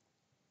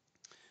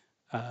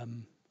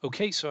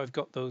 Okay, so I've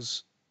got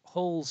those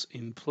holes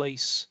in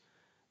place,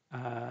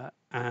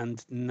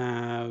 and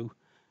now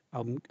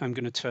I'm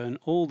going to turn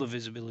all the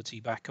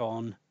visibility back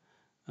on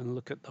and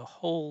look at the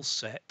whole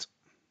set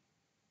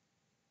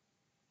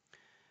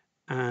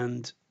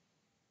and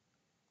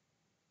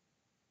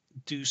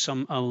do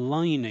some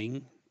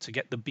aligning to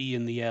get the B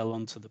and the L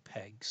onto the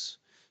pegs.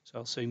 So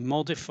I'll say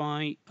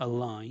modify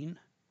align,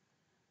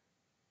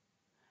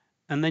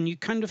 and then you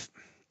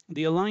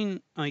the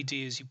align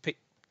idea is you pick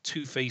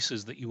two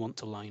faces that you want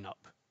to line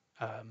up.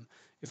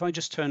 If I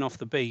just turn off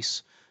the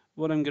base,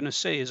 what I'm going to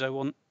say is I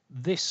want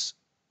this,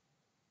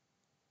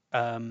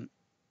 the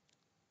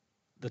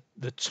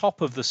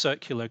top of the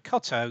circular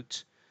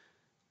cutout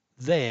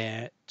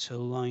there to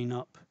line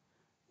up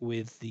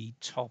with the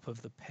top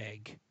of the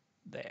peg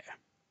there.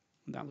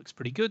 That looks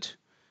pretty good.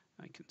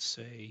 I can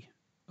say,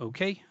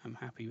 okay, I'm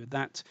happy with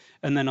that.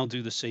 And then I'll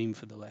do the same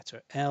for the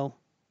letter L.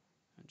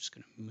 I'm just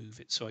going to move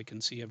it so I can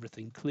see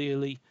everything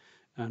clearly.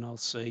 And I'll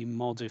say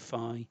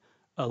modify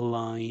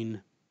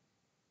align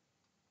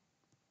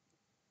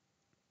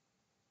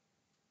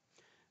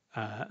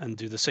and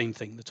do the same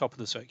thing, the top of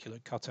the circular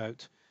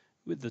cutout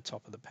with the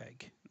top of the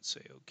peg, and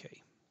say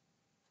okay.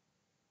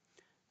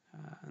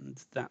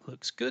 And that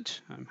looks good.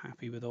 I'm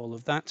happy with all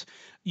of that.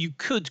 You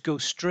could go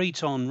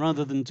straight on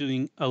rather than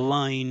doing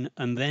align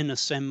and then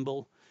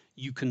assemble.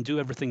 You can do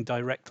everything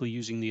directly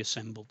using the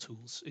assemble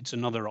tools. It's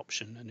another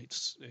option, and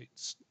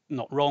it's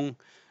not wrong.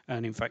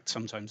 And in fact,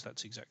 sometimes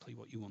that's exactly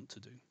what you want to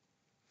do.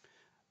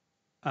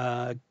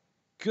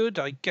 Good.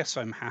 I guess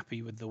I'm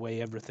happy with the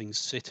way everything's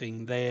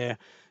sitting there.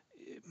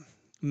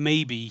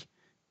 Maybe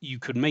you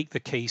could make the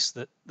case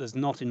that there's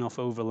not enough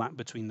overlap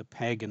between the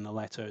peg and the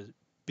letter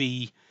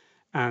B,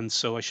 and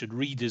so I should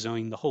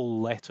redesign the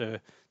whole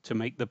letter to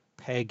make the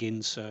peg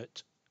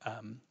insert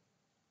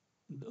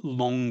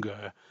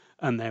longer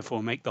and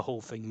therefore make the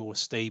whole thing more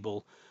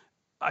stable.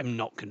 I'm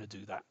not going to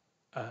do that.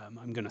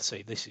 I'm going to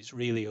say this is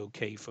really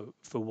okay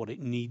for what it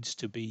needs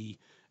to be,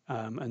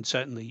 and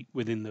certainly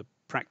within the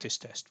practice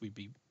test we'd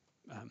be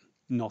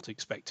not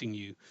expecting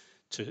you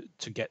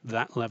to get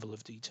that level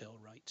of detail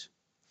right.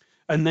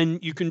 And then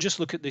you can just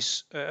look at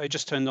this. I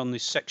just turned on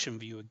this section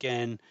view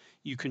again.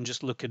 You can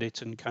just look at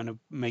it and kind of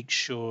make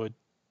sure,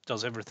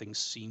 does everything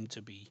seem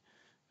to be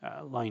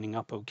lining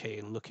up okay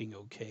and looking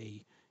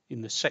okay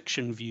in the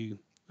section view?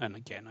 And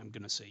again, I'm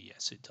going to say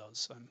yes, it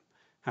does. I'm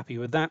happy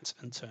with that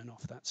and turn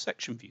off that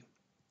section view.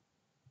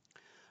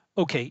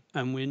 Okay,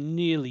 and we're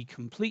nearly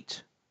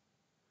complete.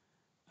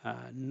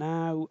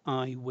 Now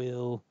I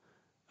will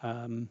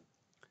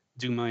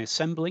do my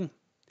assembling.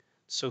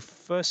 So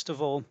first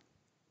of all,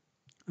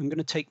 I'm going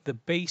to take the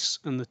base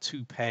and the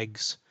two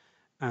pegs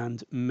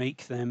and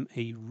make them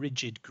a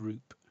rigid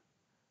group.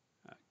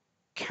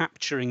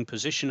 Capturing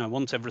position, I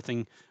want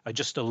everything, I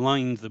just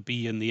aligned the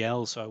B and the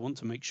L, so I want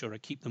to make sure I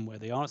keep them where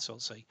they are, so I'll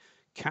say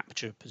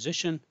capture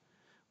position.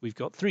 We've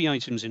got 3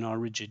 items in our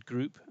rigid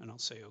group, and I'll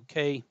say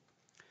okay.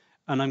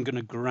 And I'm going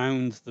to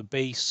ground the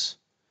base.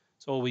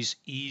 It's always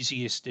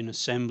easiest in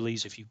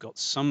assemblies if you've got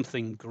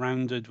something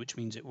grounded, which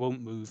means it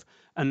won't move.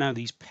 And now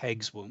these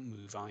pegs won't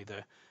move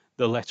either.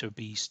 The letter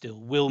B still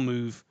will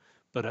move,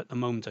 but at the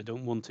moment I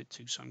don't want it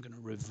to, so I'm going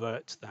to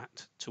revert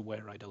that to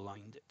where I'd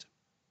aligned it.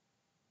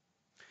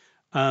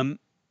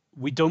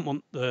 We don't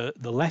want the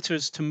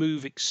letters to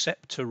move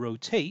except to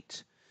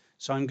rotate,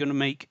 so I'm going to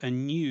make a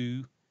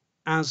new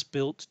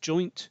as-built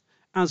joint.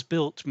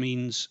 As-built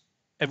means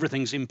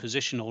everything's in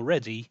position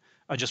already.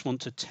 I just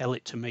want to tell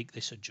it to make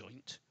this a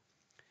joint.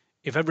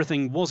 If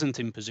everything wasn't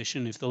in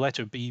position, if the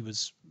letter B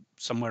was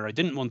somewhere I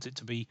didn't want it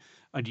to be,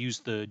 I'd use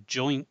the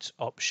joint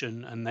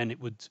option, and then it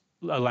would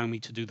allow me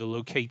to do the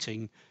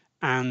locating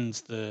and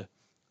the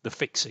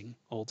fixing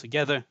all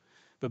together.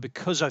 But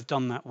because I've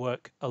done that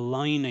work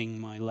aligning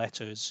my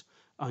letters,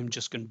 I'm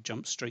just going to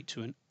jump straight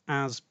to an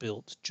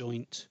as-built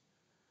joint.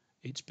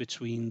 It's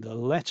between the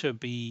letter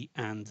B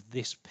and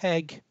this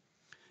peg.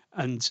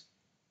 And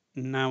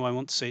now I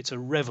want to say it's a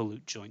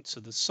revolute joint. So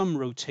there's some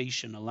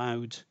rotation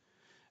allowed.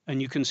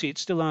 And you can see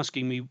it's still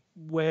asking me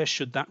where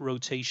should that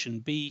rotation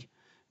be.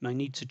 And I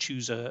need to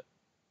choose an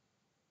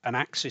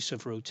axis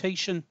of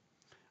rotation.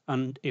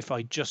 And if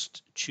I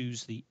just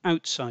choose the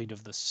outside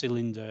of the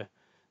cylinder,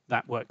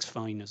 that works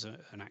fine as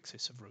an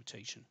axis of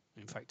rotation.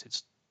 In fact,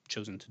 it's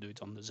chosen to do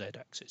it on the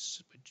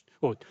z-axis,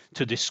 or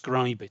to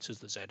describe it as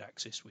the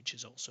z-axis, which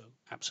is also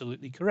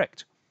absolutely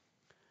correct.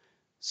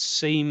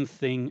 Same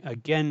thing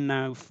again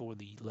now for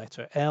the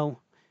letter L.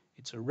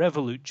 It's a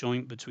revolute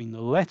joint between the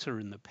letter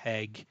and the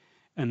peg,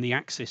 and the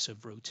axis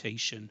of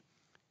rotation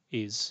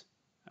is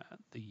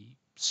the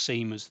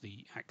same as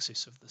the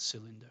axis of the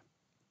cylinder.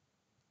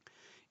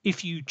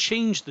 If you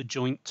change the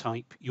joint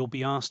type, you'll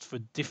be asked for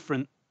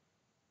different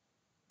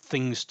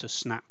things to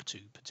snap to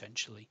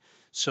potentially.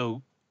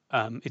 So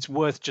it's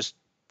worth just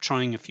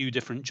trying a few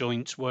different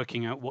joints,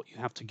 working out what you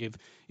have to give.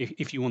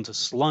 If you want a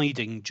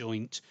sliding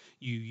joint,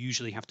 you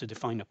usually have to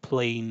define a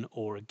plane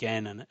or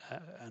again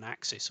an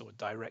axis or a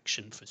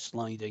direction for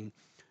sliding.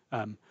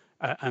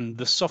 And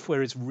the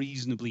software is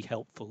reasonably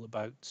helpful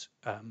about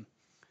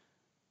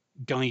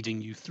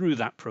guiding you through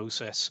that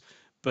process,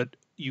 but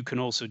you can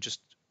also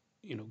just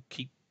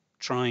keep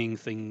trying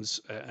things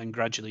and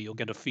gradually you'll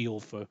get a feel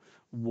for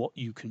what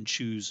you can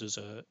choose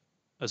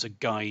as a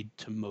guide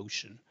to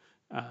motion,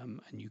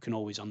 and you can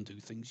always undo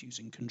things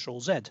using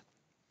Control Z.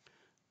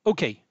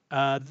 Okay,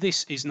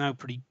 this is now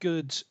pretty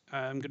good.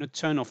 I'm going to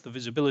turn off the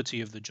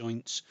visibility of the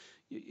joints.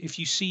 If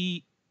you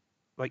see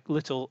like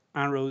little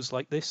arrows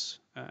like this,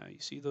 you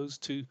see those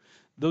two,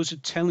 those are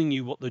telling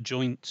you what the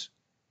joint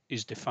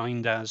is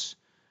defined as.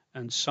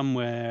 And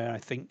somewhere,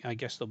 I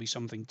guess there'll be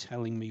something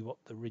telling me what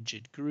the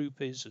rigid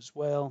group is as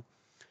well.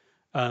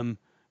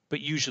 But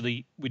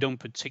usually we don't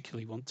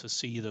particularly want to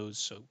see those,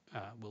 so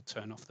we'll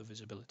turn off the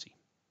visibility.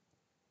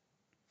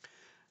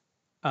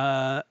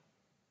 And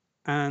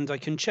I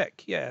can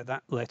check, yeah,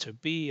 that letter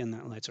B and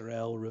that letter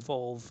L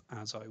revolve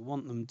as I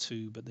want them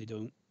to, but they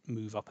don't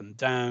move up and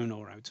down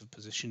or out of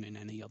position in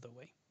any other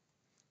way.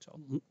 So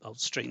I'll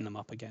straighten them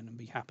up again and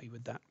be happy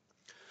with that.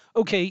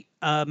 Okay,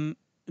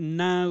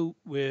 now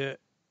we're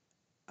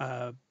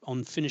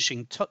on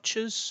finishing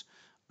touches.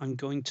 I'm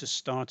going to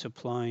start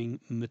applying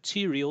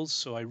materials.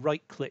 So I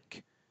right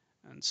click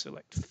and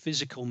select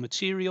physical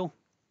material.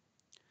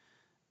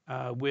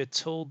 We're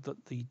told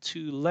that the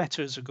two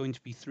letters are going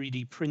to be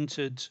 3D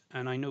printed,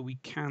 and I know we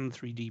can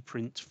 3D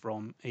print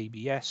from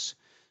ABS.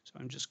 So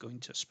I'm just going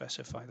to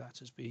specify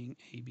that as being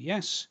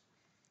ABS.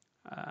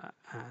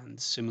 And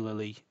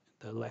similarly,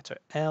 the letter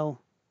L.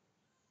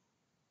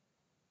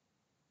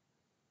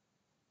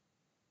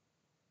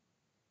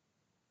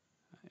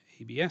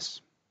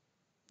 ABS.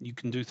 You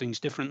can do things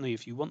differently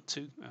if you want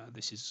to.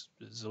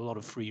 There's a lot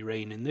of free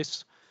reign in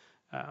this.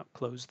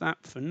 Close that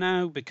for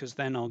now, because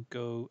then I'll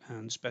go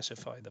and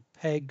specify the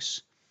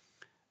pegs,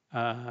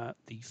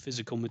 the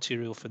physical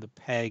material for the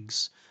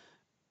pegs.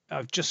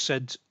 I've just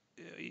said,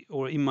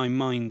 or in my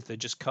mind, they're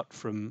just cut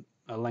from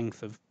a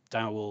length of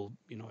dowel.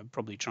 I'd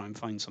probably try and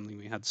find something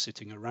we had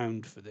sitting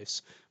around for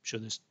this. I'm sure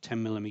there's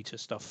 10mm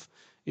stuff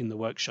in the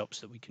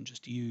workshops that we can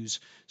just use.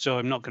 So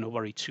I'm not going to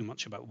worry too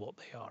much about what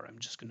they are. I'm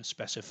just going to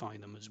specify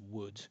them as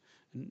wood,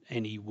 and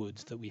any wood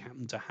that we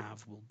happen to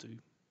have will do.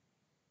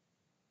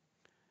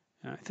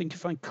 I think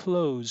if I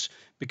close,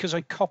 because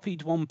I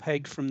copied one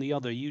peg from the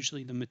other,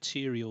 usually the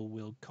material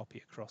will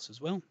copy across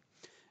as well.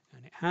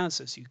 And it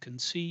has, as you can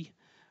see.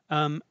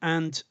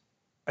 And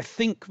I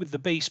think with the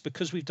base,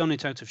 because we've done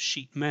it out of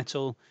sheet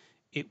metal,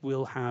 it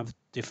will have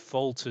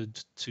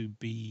defaulted to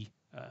be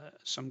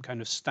some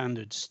kind of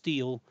standard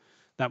steel.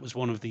 That was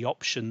one of the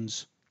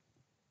options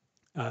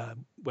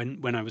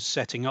when I was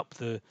setting up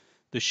the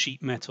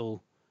sheet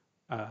metal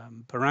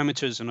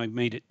parameters, and I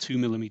made it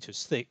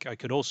 2mm thick. I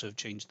could also have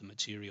changed the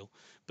material,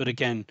 but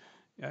again,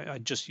 I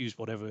just used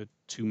whatever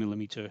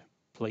 2mm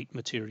plate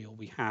material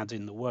we had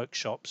in the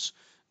workshops,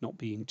 not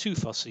being too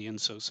fussy,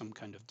 and so some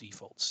kind of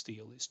default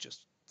steel is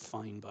just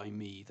fine by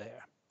me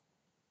there.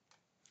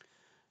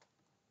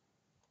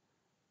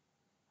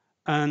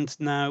 And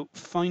now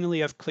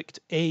finally I've clicked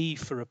A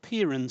for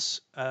appearance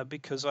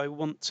because I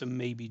want to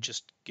maybe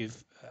just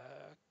give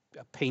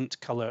a paint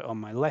color on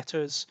my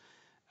letters.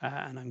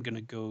 And I'm going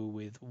to go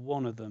with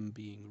one of them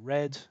being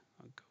red.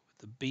 I'll go with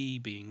the B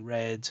being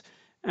red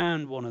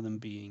and one of them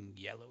being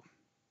yellow.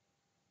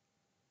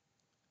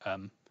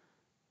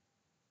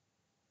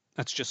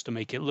 That's just to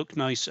make it look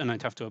nice, and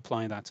I'd have to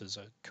apply that as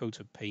a coat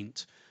of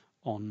paint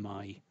on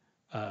my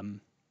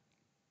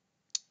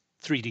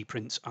 3D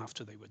prints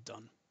after they were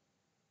done.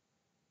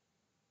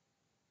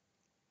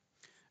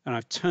 And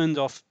I've turned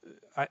off.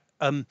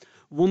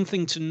 One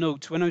thing to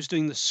note, when I was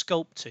doing the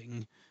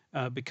sculpting,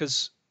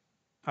 because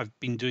I've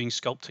been doing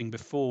sculpting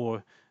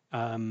before,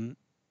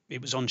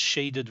 it was on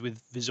shaded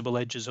with visible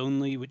edges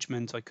only, which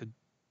meant I could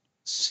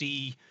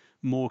see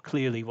more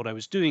clearly what I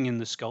was doing in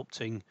the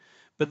sculpting.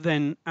 But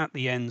then at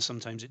the end,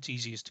 sometimes it's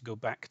easiest to go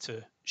back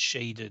to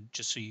shaded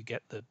just so you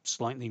get the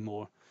slightly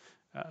more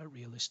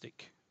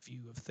realistic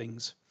view of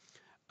things.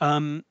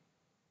 I'm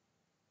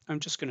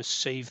just going to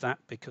save that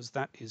because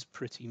that is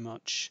pretty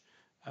much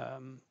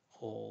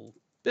all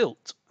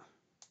built,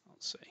 I'll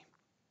say.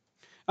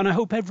 And I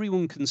hope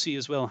everyone can see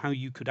as well how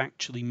you could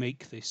actually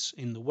make this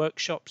in the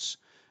workshops.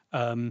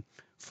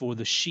 For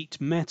the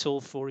sheet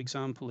metal, for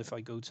example, if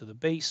I go to the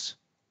base,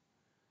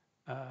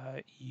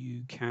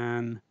 you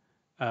can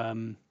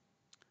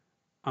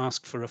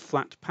ask for a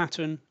flat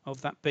pattern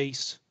of that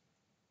base,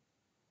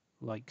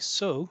 like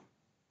so.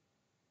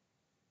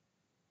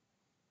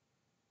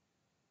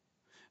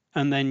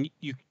 And then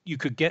you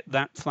could get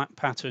that flat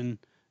pattern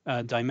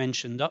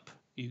dimensioned up.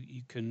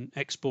 You can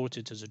export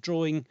it as a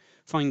drawing,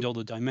 find all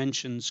the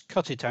dimensions,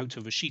 cut it out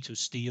of a sheet of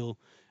steel.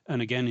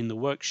 And again, in the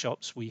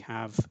workshops, we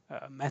have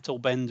metal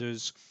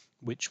benders,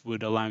 which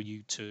would allow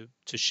you to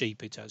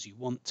shape it as you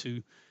want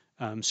to.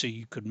 So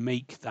you could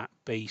make that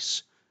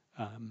base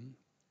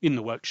in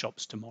the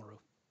workshops tomorrow,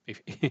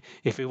 if,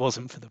 if it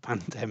wasn't for the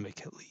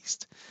pandemic at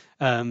least.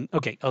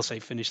 Okay, I'll say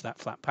finish that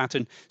flat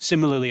pattern.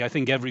 Similarly, I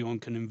think everyone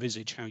can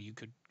envisage how you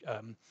could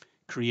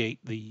create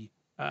the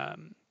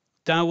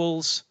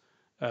dowels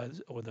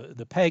or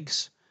the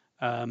pegs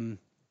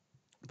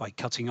by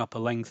cutting up a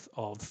length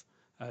of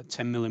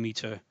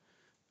 10mm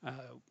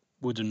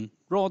wooden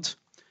rod.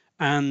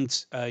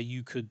 And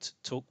you could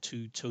talk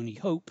to Tony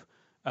Hope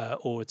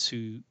or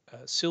to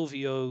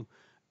Silvio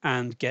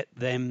and get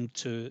them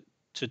to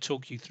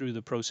talk you through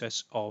the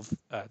process of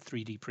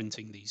 3D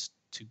printing these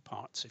two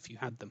parts if you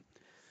had them.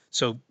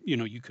 So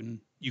you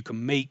can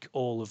make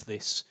all of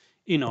this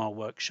in our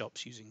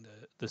workshops using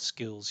the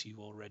skills you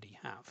already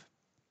have.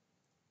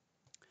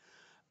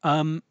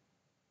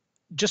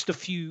 Just a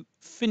few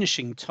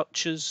finishing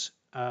touches.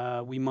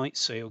 We might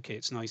say, okay,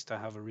 it's nice to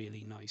have a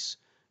really nice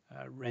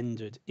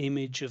rendered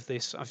image of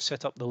this. I've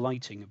set up the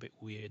lighting a bit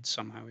weird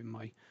somehow in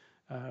my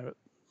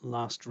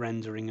last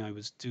rendering I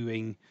was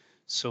doing,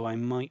 so I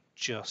might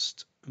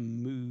just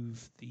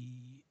move the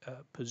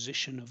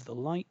position of the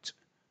light.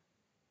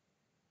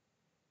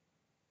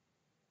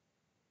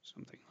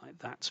 Something like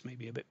that's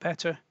maybe a bit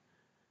better.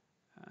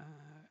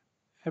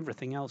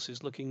 Everything else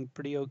is looking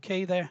pretty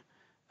okay there.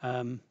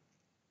 And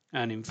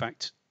in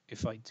fact,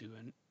 if I do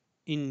an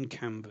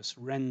in-canvas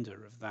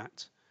render of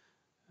that,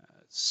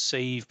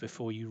 save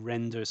before you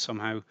render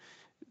somehow,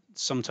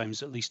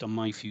 sometimes, at least on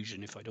my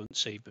Fusion, if I don't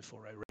save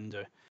before I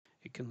render,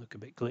 it can look a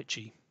bit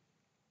glitchy.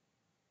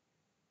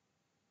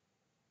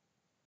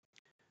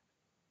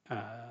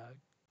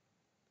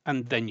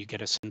 And then you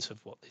get a sense of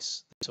what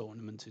this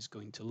ornament is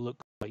going to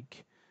look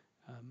like.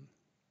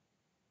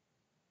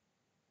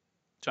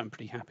 So I'm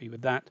pretty happy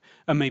with that.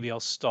 And maybe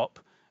I'll stop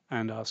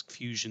and ask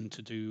Fusion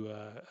to do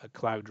a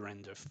cloud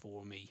render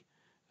for me,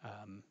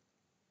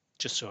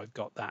 just so I've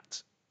got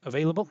that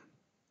available.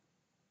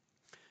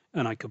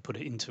 And I could put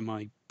it into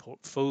my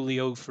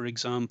portfolio, for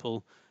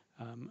example,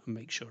 and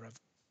make sure I've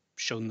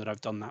shown that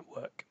I've done that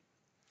work.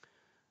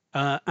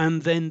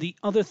 And then the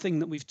other thing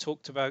that we've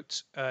talked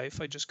about,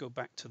 if I just go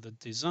back to the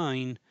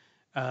design,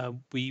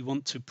 we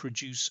want to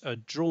produce a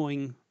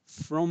drawing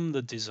from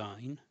the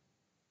design.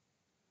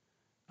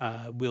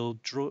 We'll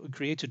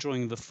create a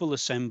drawing of the full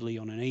assembly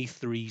on an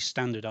A3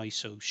 standard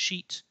ISO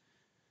sheet.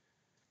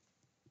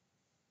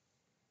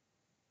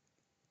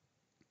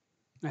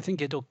 I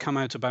think it'll come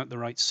out about the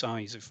right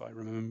size if I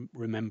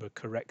remember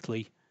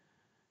correctly.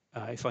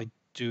 If I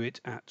do it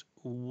at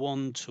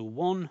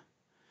 1:1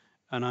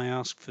 and I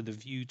ask for the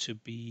view to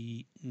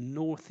be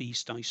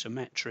northeast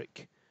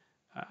isometric,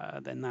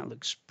 then that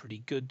looks pretty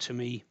good to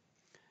me.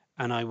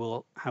 And I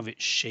will have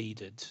it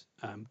shaded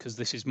because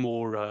this is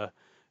more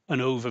an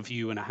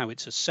overview and how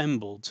it's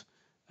assembled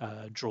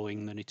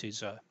drawing than it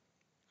is a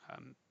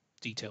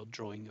detailed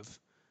drawing of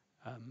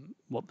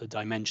what the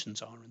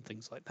dimensions are and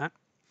things like that.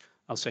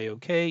 I'll say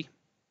OK.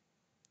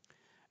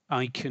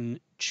 I can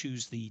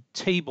choose the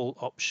table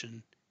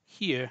option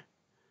here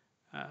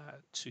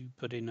to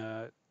put in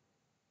a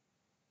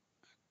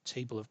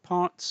table of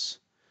parts.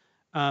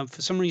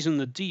 For some reason,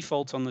 the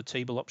default on the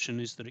table option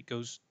is that it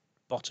goes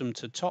bottom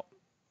to top,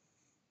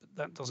 but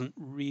that doesn't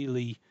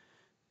really,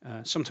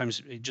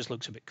 sometimes it just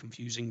looks a bit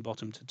confusing,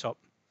 bottom to top.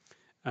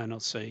 And I'll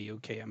say,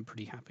 okay, I'm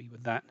pretty happy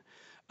with that.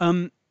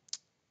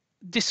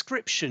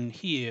 Description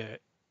here,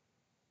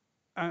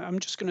 I'm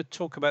just going to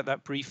talk about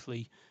that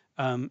briefly.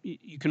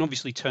 You can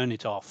obviously turn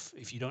it off.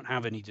 If you don't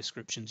have any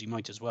descriptions, you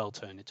might as well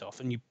turn it off,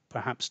 and you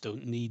perhaps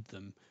don't need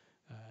them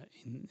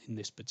in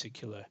this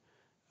particular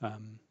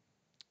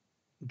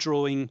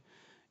drawing.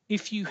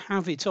 If you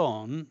have it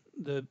on,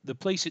 the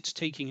place it's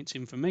taking its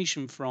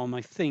information from,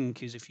 I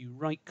think, is if you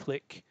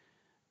right-click,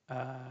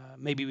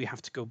 maybe we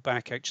have to go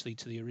back actually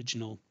to the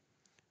original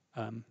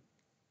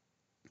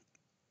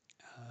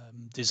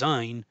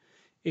design.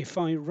 If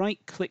I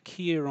right-click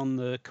here on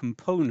the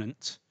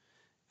component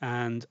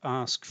and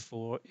ask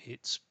for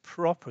its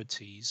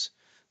properties,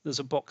 there's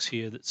a box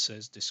here that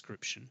says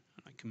description.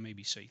 I can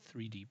maybe say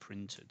 3D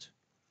printed.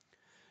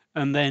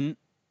 And then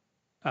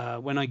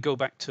when I go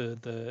back to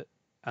the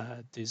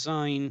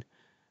design,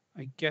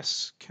 I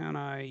guess, can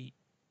I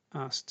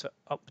ask to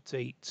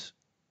update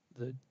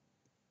the,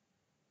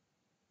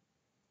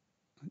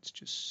 let's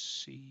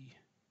just see.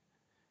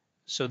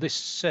 So this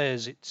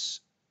says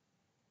it's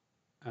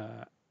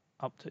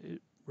up to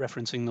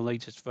referencing the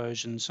latest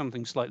version.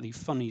 Something slightly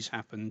funny's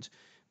happened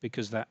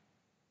because that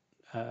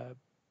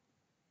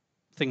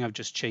thing I've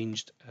just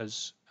changed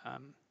has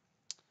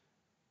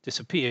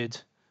disappeared.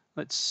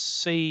 Let's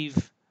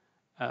save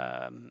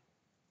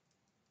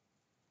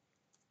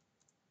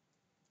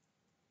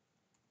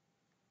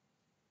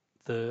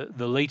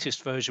the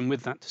latest version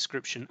with that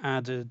description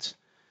added.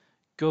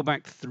 Go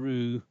back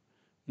through,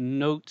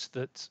 note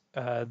that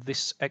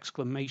this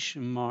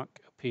exclamation mark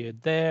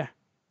appeared there.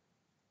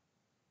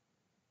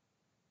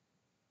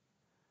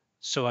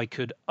 So I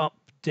could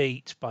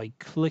update by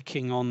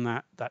clicking on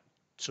that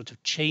sort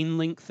of chain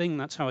link thing.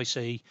 That's how I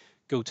say,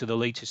 go to the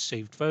latest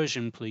saved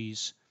version,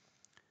 please.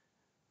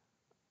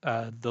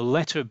 The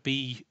letter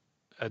B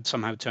had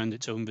somehow turned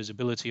its own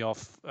visibility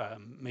off,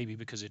 maybe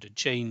because it had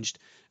changed,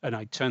 and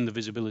I turned the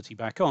visibility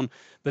back on.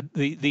 But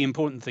the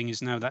important thing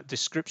is now that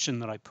description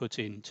that I put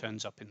in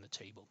turns up in the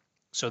table.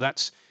 So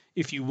that's,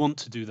 if you want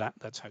to do that,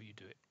 that's how you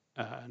do it.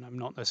 And I'm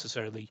not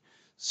necessarily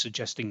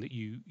suggesting that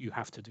you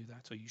have to do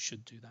that or you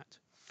should do that.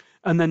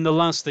 And then the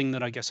last thing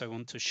that I guess I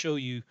want to show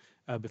you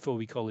before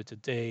we call it a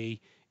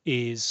day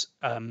is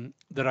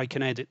that I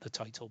can edit the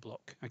title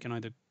block. I can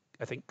either,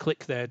 I think,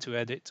 click there to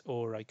edit,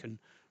 or I can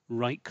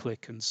right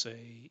click and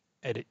say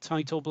edit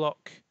title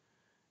block.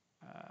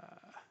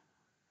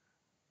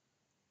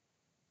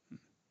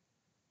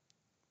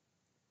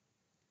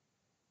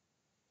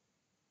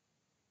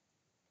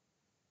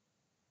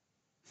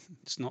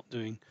 It's not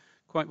doing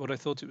quite what I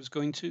thought it was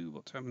going to.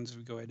 What happens if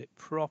we go edit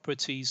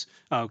properties?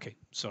 Oh, okay,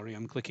 sorry,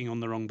 I'm clicking on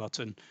the wrong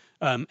button.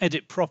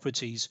 Edit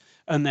properties,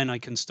 and then I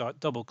can start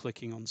double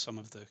clicking on some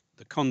of the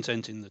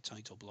content in the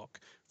title block.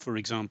 For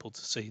example,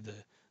 to say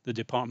the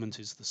department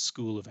is the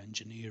School of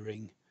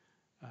Engineering,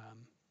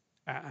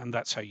 and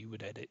that's how you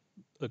would edit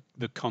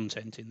the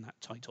content in that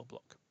title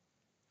block.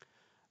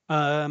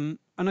 And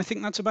I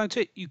think that's about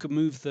it. You could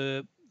move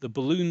the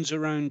balloons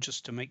around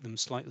just to make them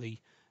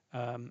slightly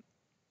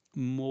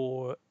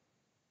more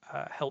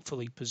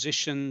helpfully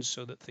positioned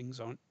so that things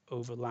aren't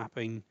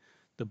overlapping.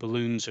 The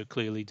balloons are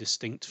clearly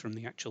distinct from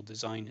the actual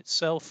design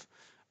itself.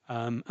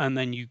 And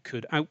then you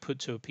could output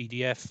to a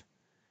PDF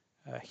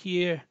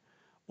here,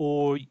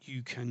 or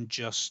you can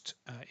just,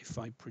 if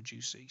I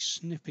produce a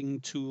snipping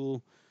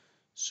tool,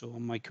 so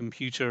on my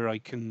computer I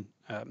can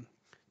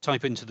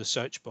type into the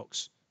search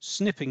box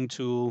snipping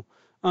tool,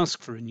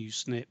 ask for a new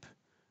snip,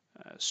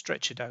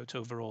 stretch it out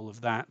over all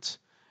of that,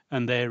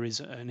 and there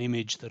is an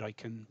image that I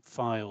can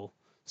file,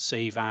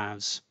 save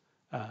as,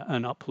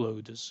 and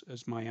upload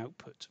as my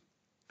output.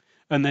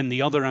 And then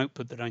the other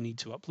output that I need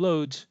to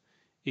upload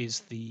is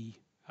the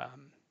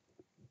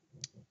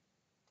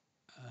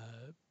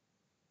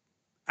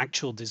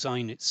actual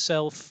design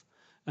itself.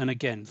 And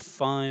again,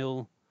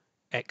 file,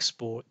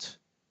 export,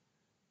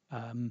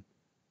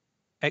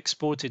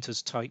 export it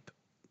as type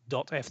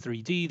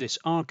 .f3d, this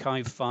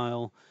archive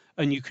file,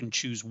 and you can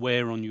choose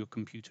where on your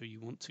computer you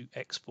want to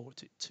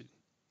export it to.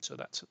 So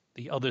that's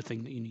the other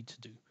thing that you need to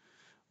do.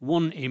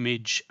 One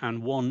image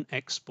and one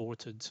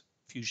exported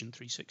Fusion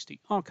 360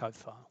 archive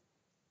file.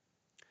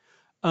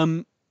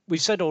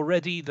 We've said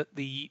already that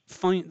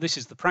this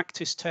is the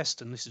practice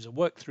test, and this is a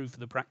work through for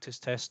the practice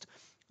test.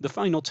 The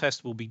final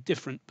test will be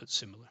different but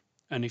similar.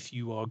 And if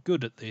you are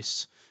good at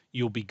this,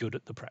 you'll be good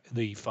at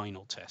the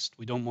final test.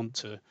 We don't want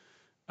to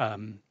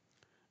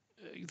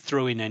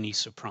throw in any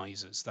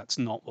surprises. That's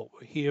not what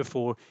we're here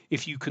for.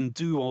 If you can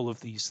do all of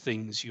these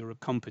things, you're a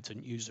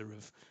competent user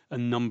of a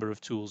number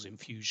of tools in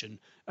Fusion,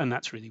 and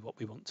that's really what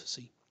we want to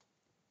see.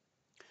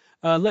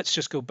 Let's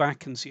just go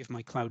back and see if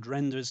my cloud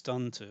render is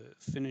done to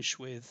finish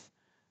with.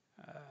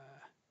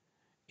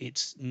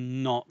 It's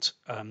not,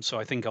 so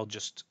I think I'll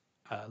just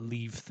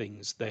leave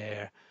things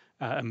there,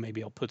 and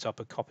maybe I'll put up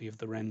a copy of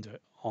the render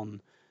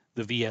on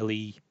the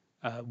VLE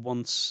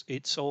once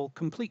it's all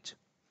complete.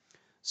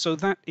 So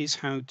that is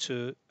how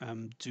to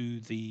do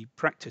the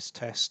practice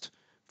test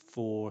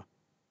for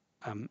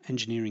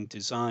engineering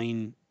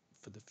design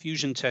for the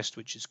Fusion test,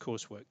 which is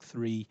coursework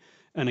 3.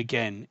 And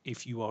again,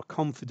 if you are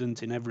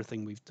confident in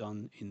everything we've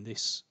done in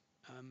this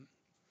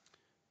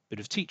bit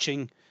of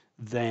teaching,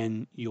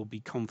 then you'll be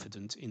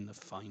confident in the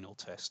final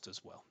test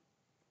as well.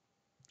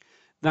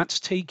 That's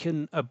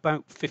taken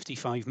about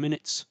 55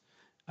 minutes.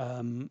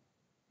 And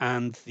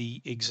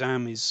the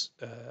exam is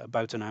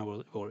about an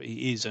hour, or it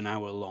is an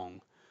hour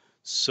long.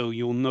 So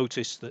you'll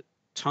notice that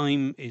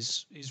time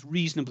is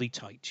reasonably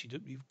tight.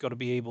 You've got to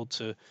be able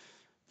to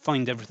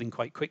find everything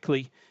quite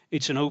quickly.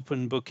 It's an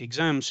open book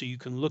exam, so you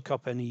can look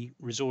up any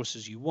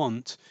resources you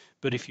want.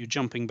 But if you're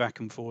jumping back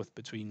and forth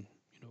between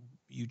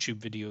YouTube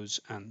videos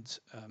and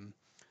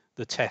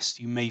the test,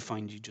 you may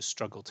find you just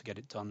struggle to get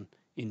it done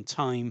in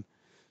time.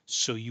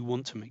 So you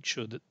want to make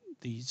sure that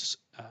these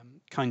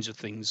kinds of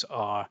things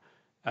are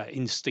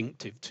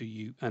instinctive to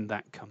you, and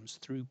that comes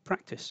through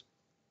practice.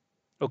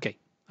 Okay,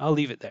 I'll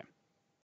leave it there.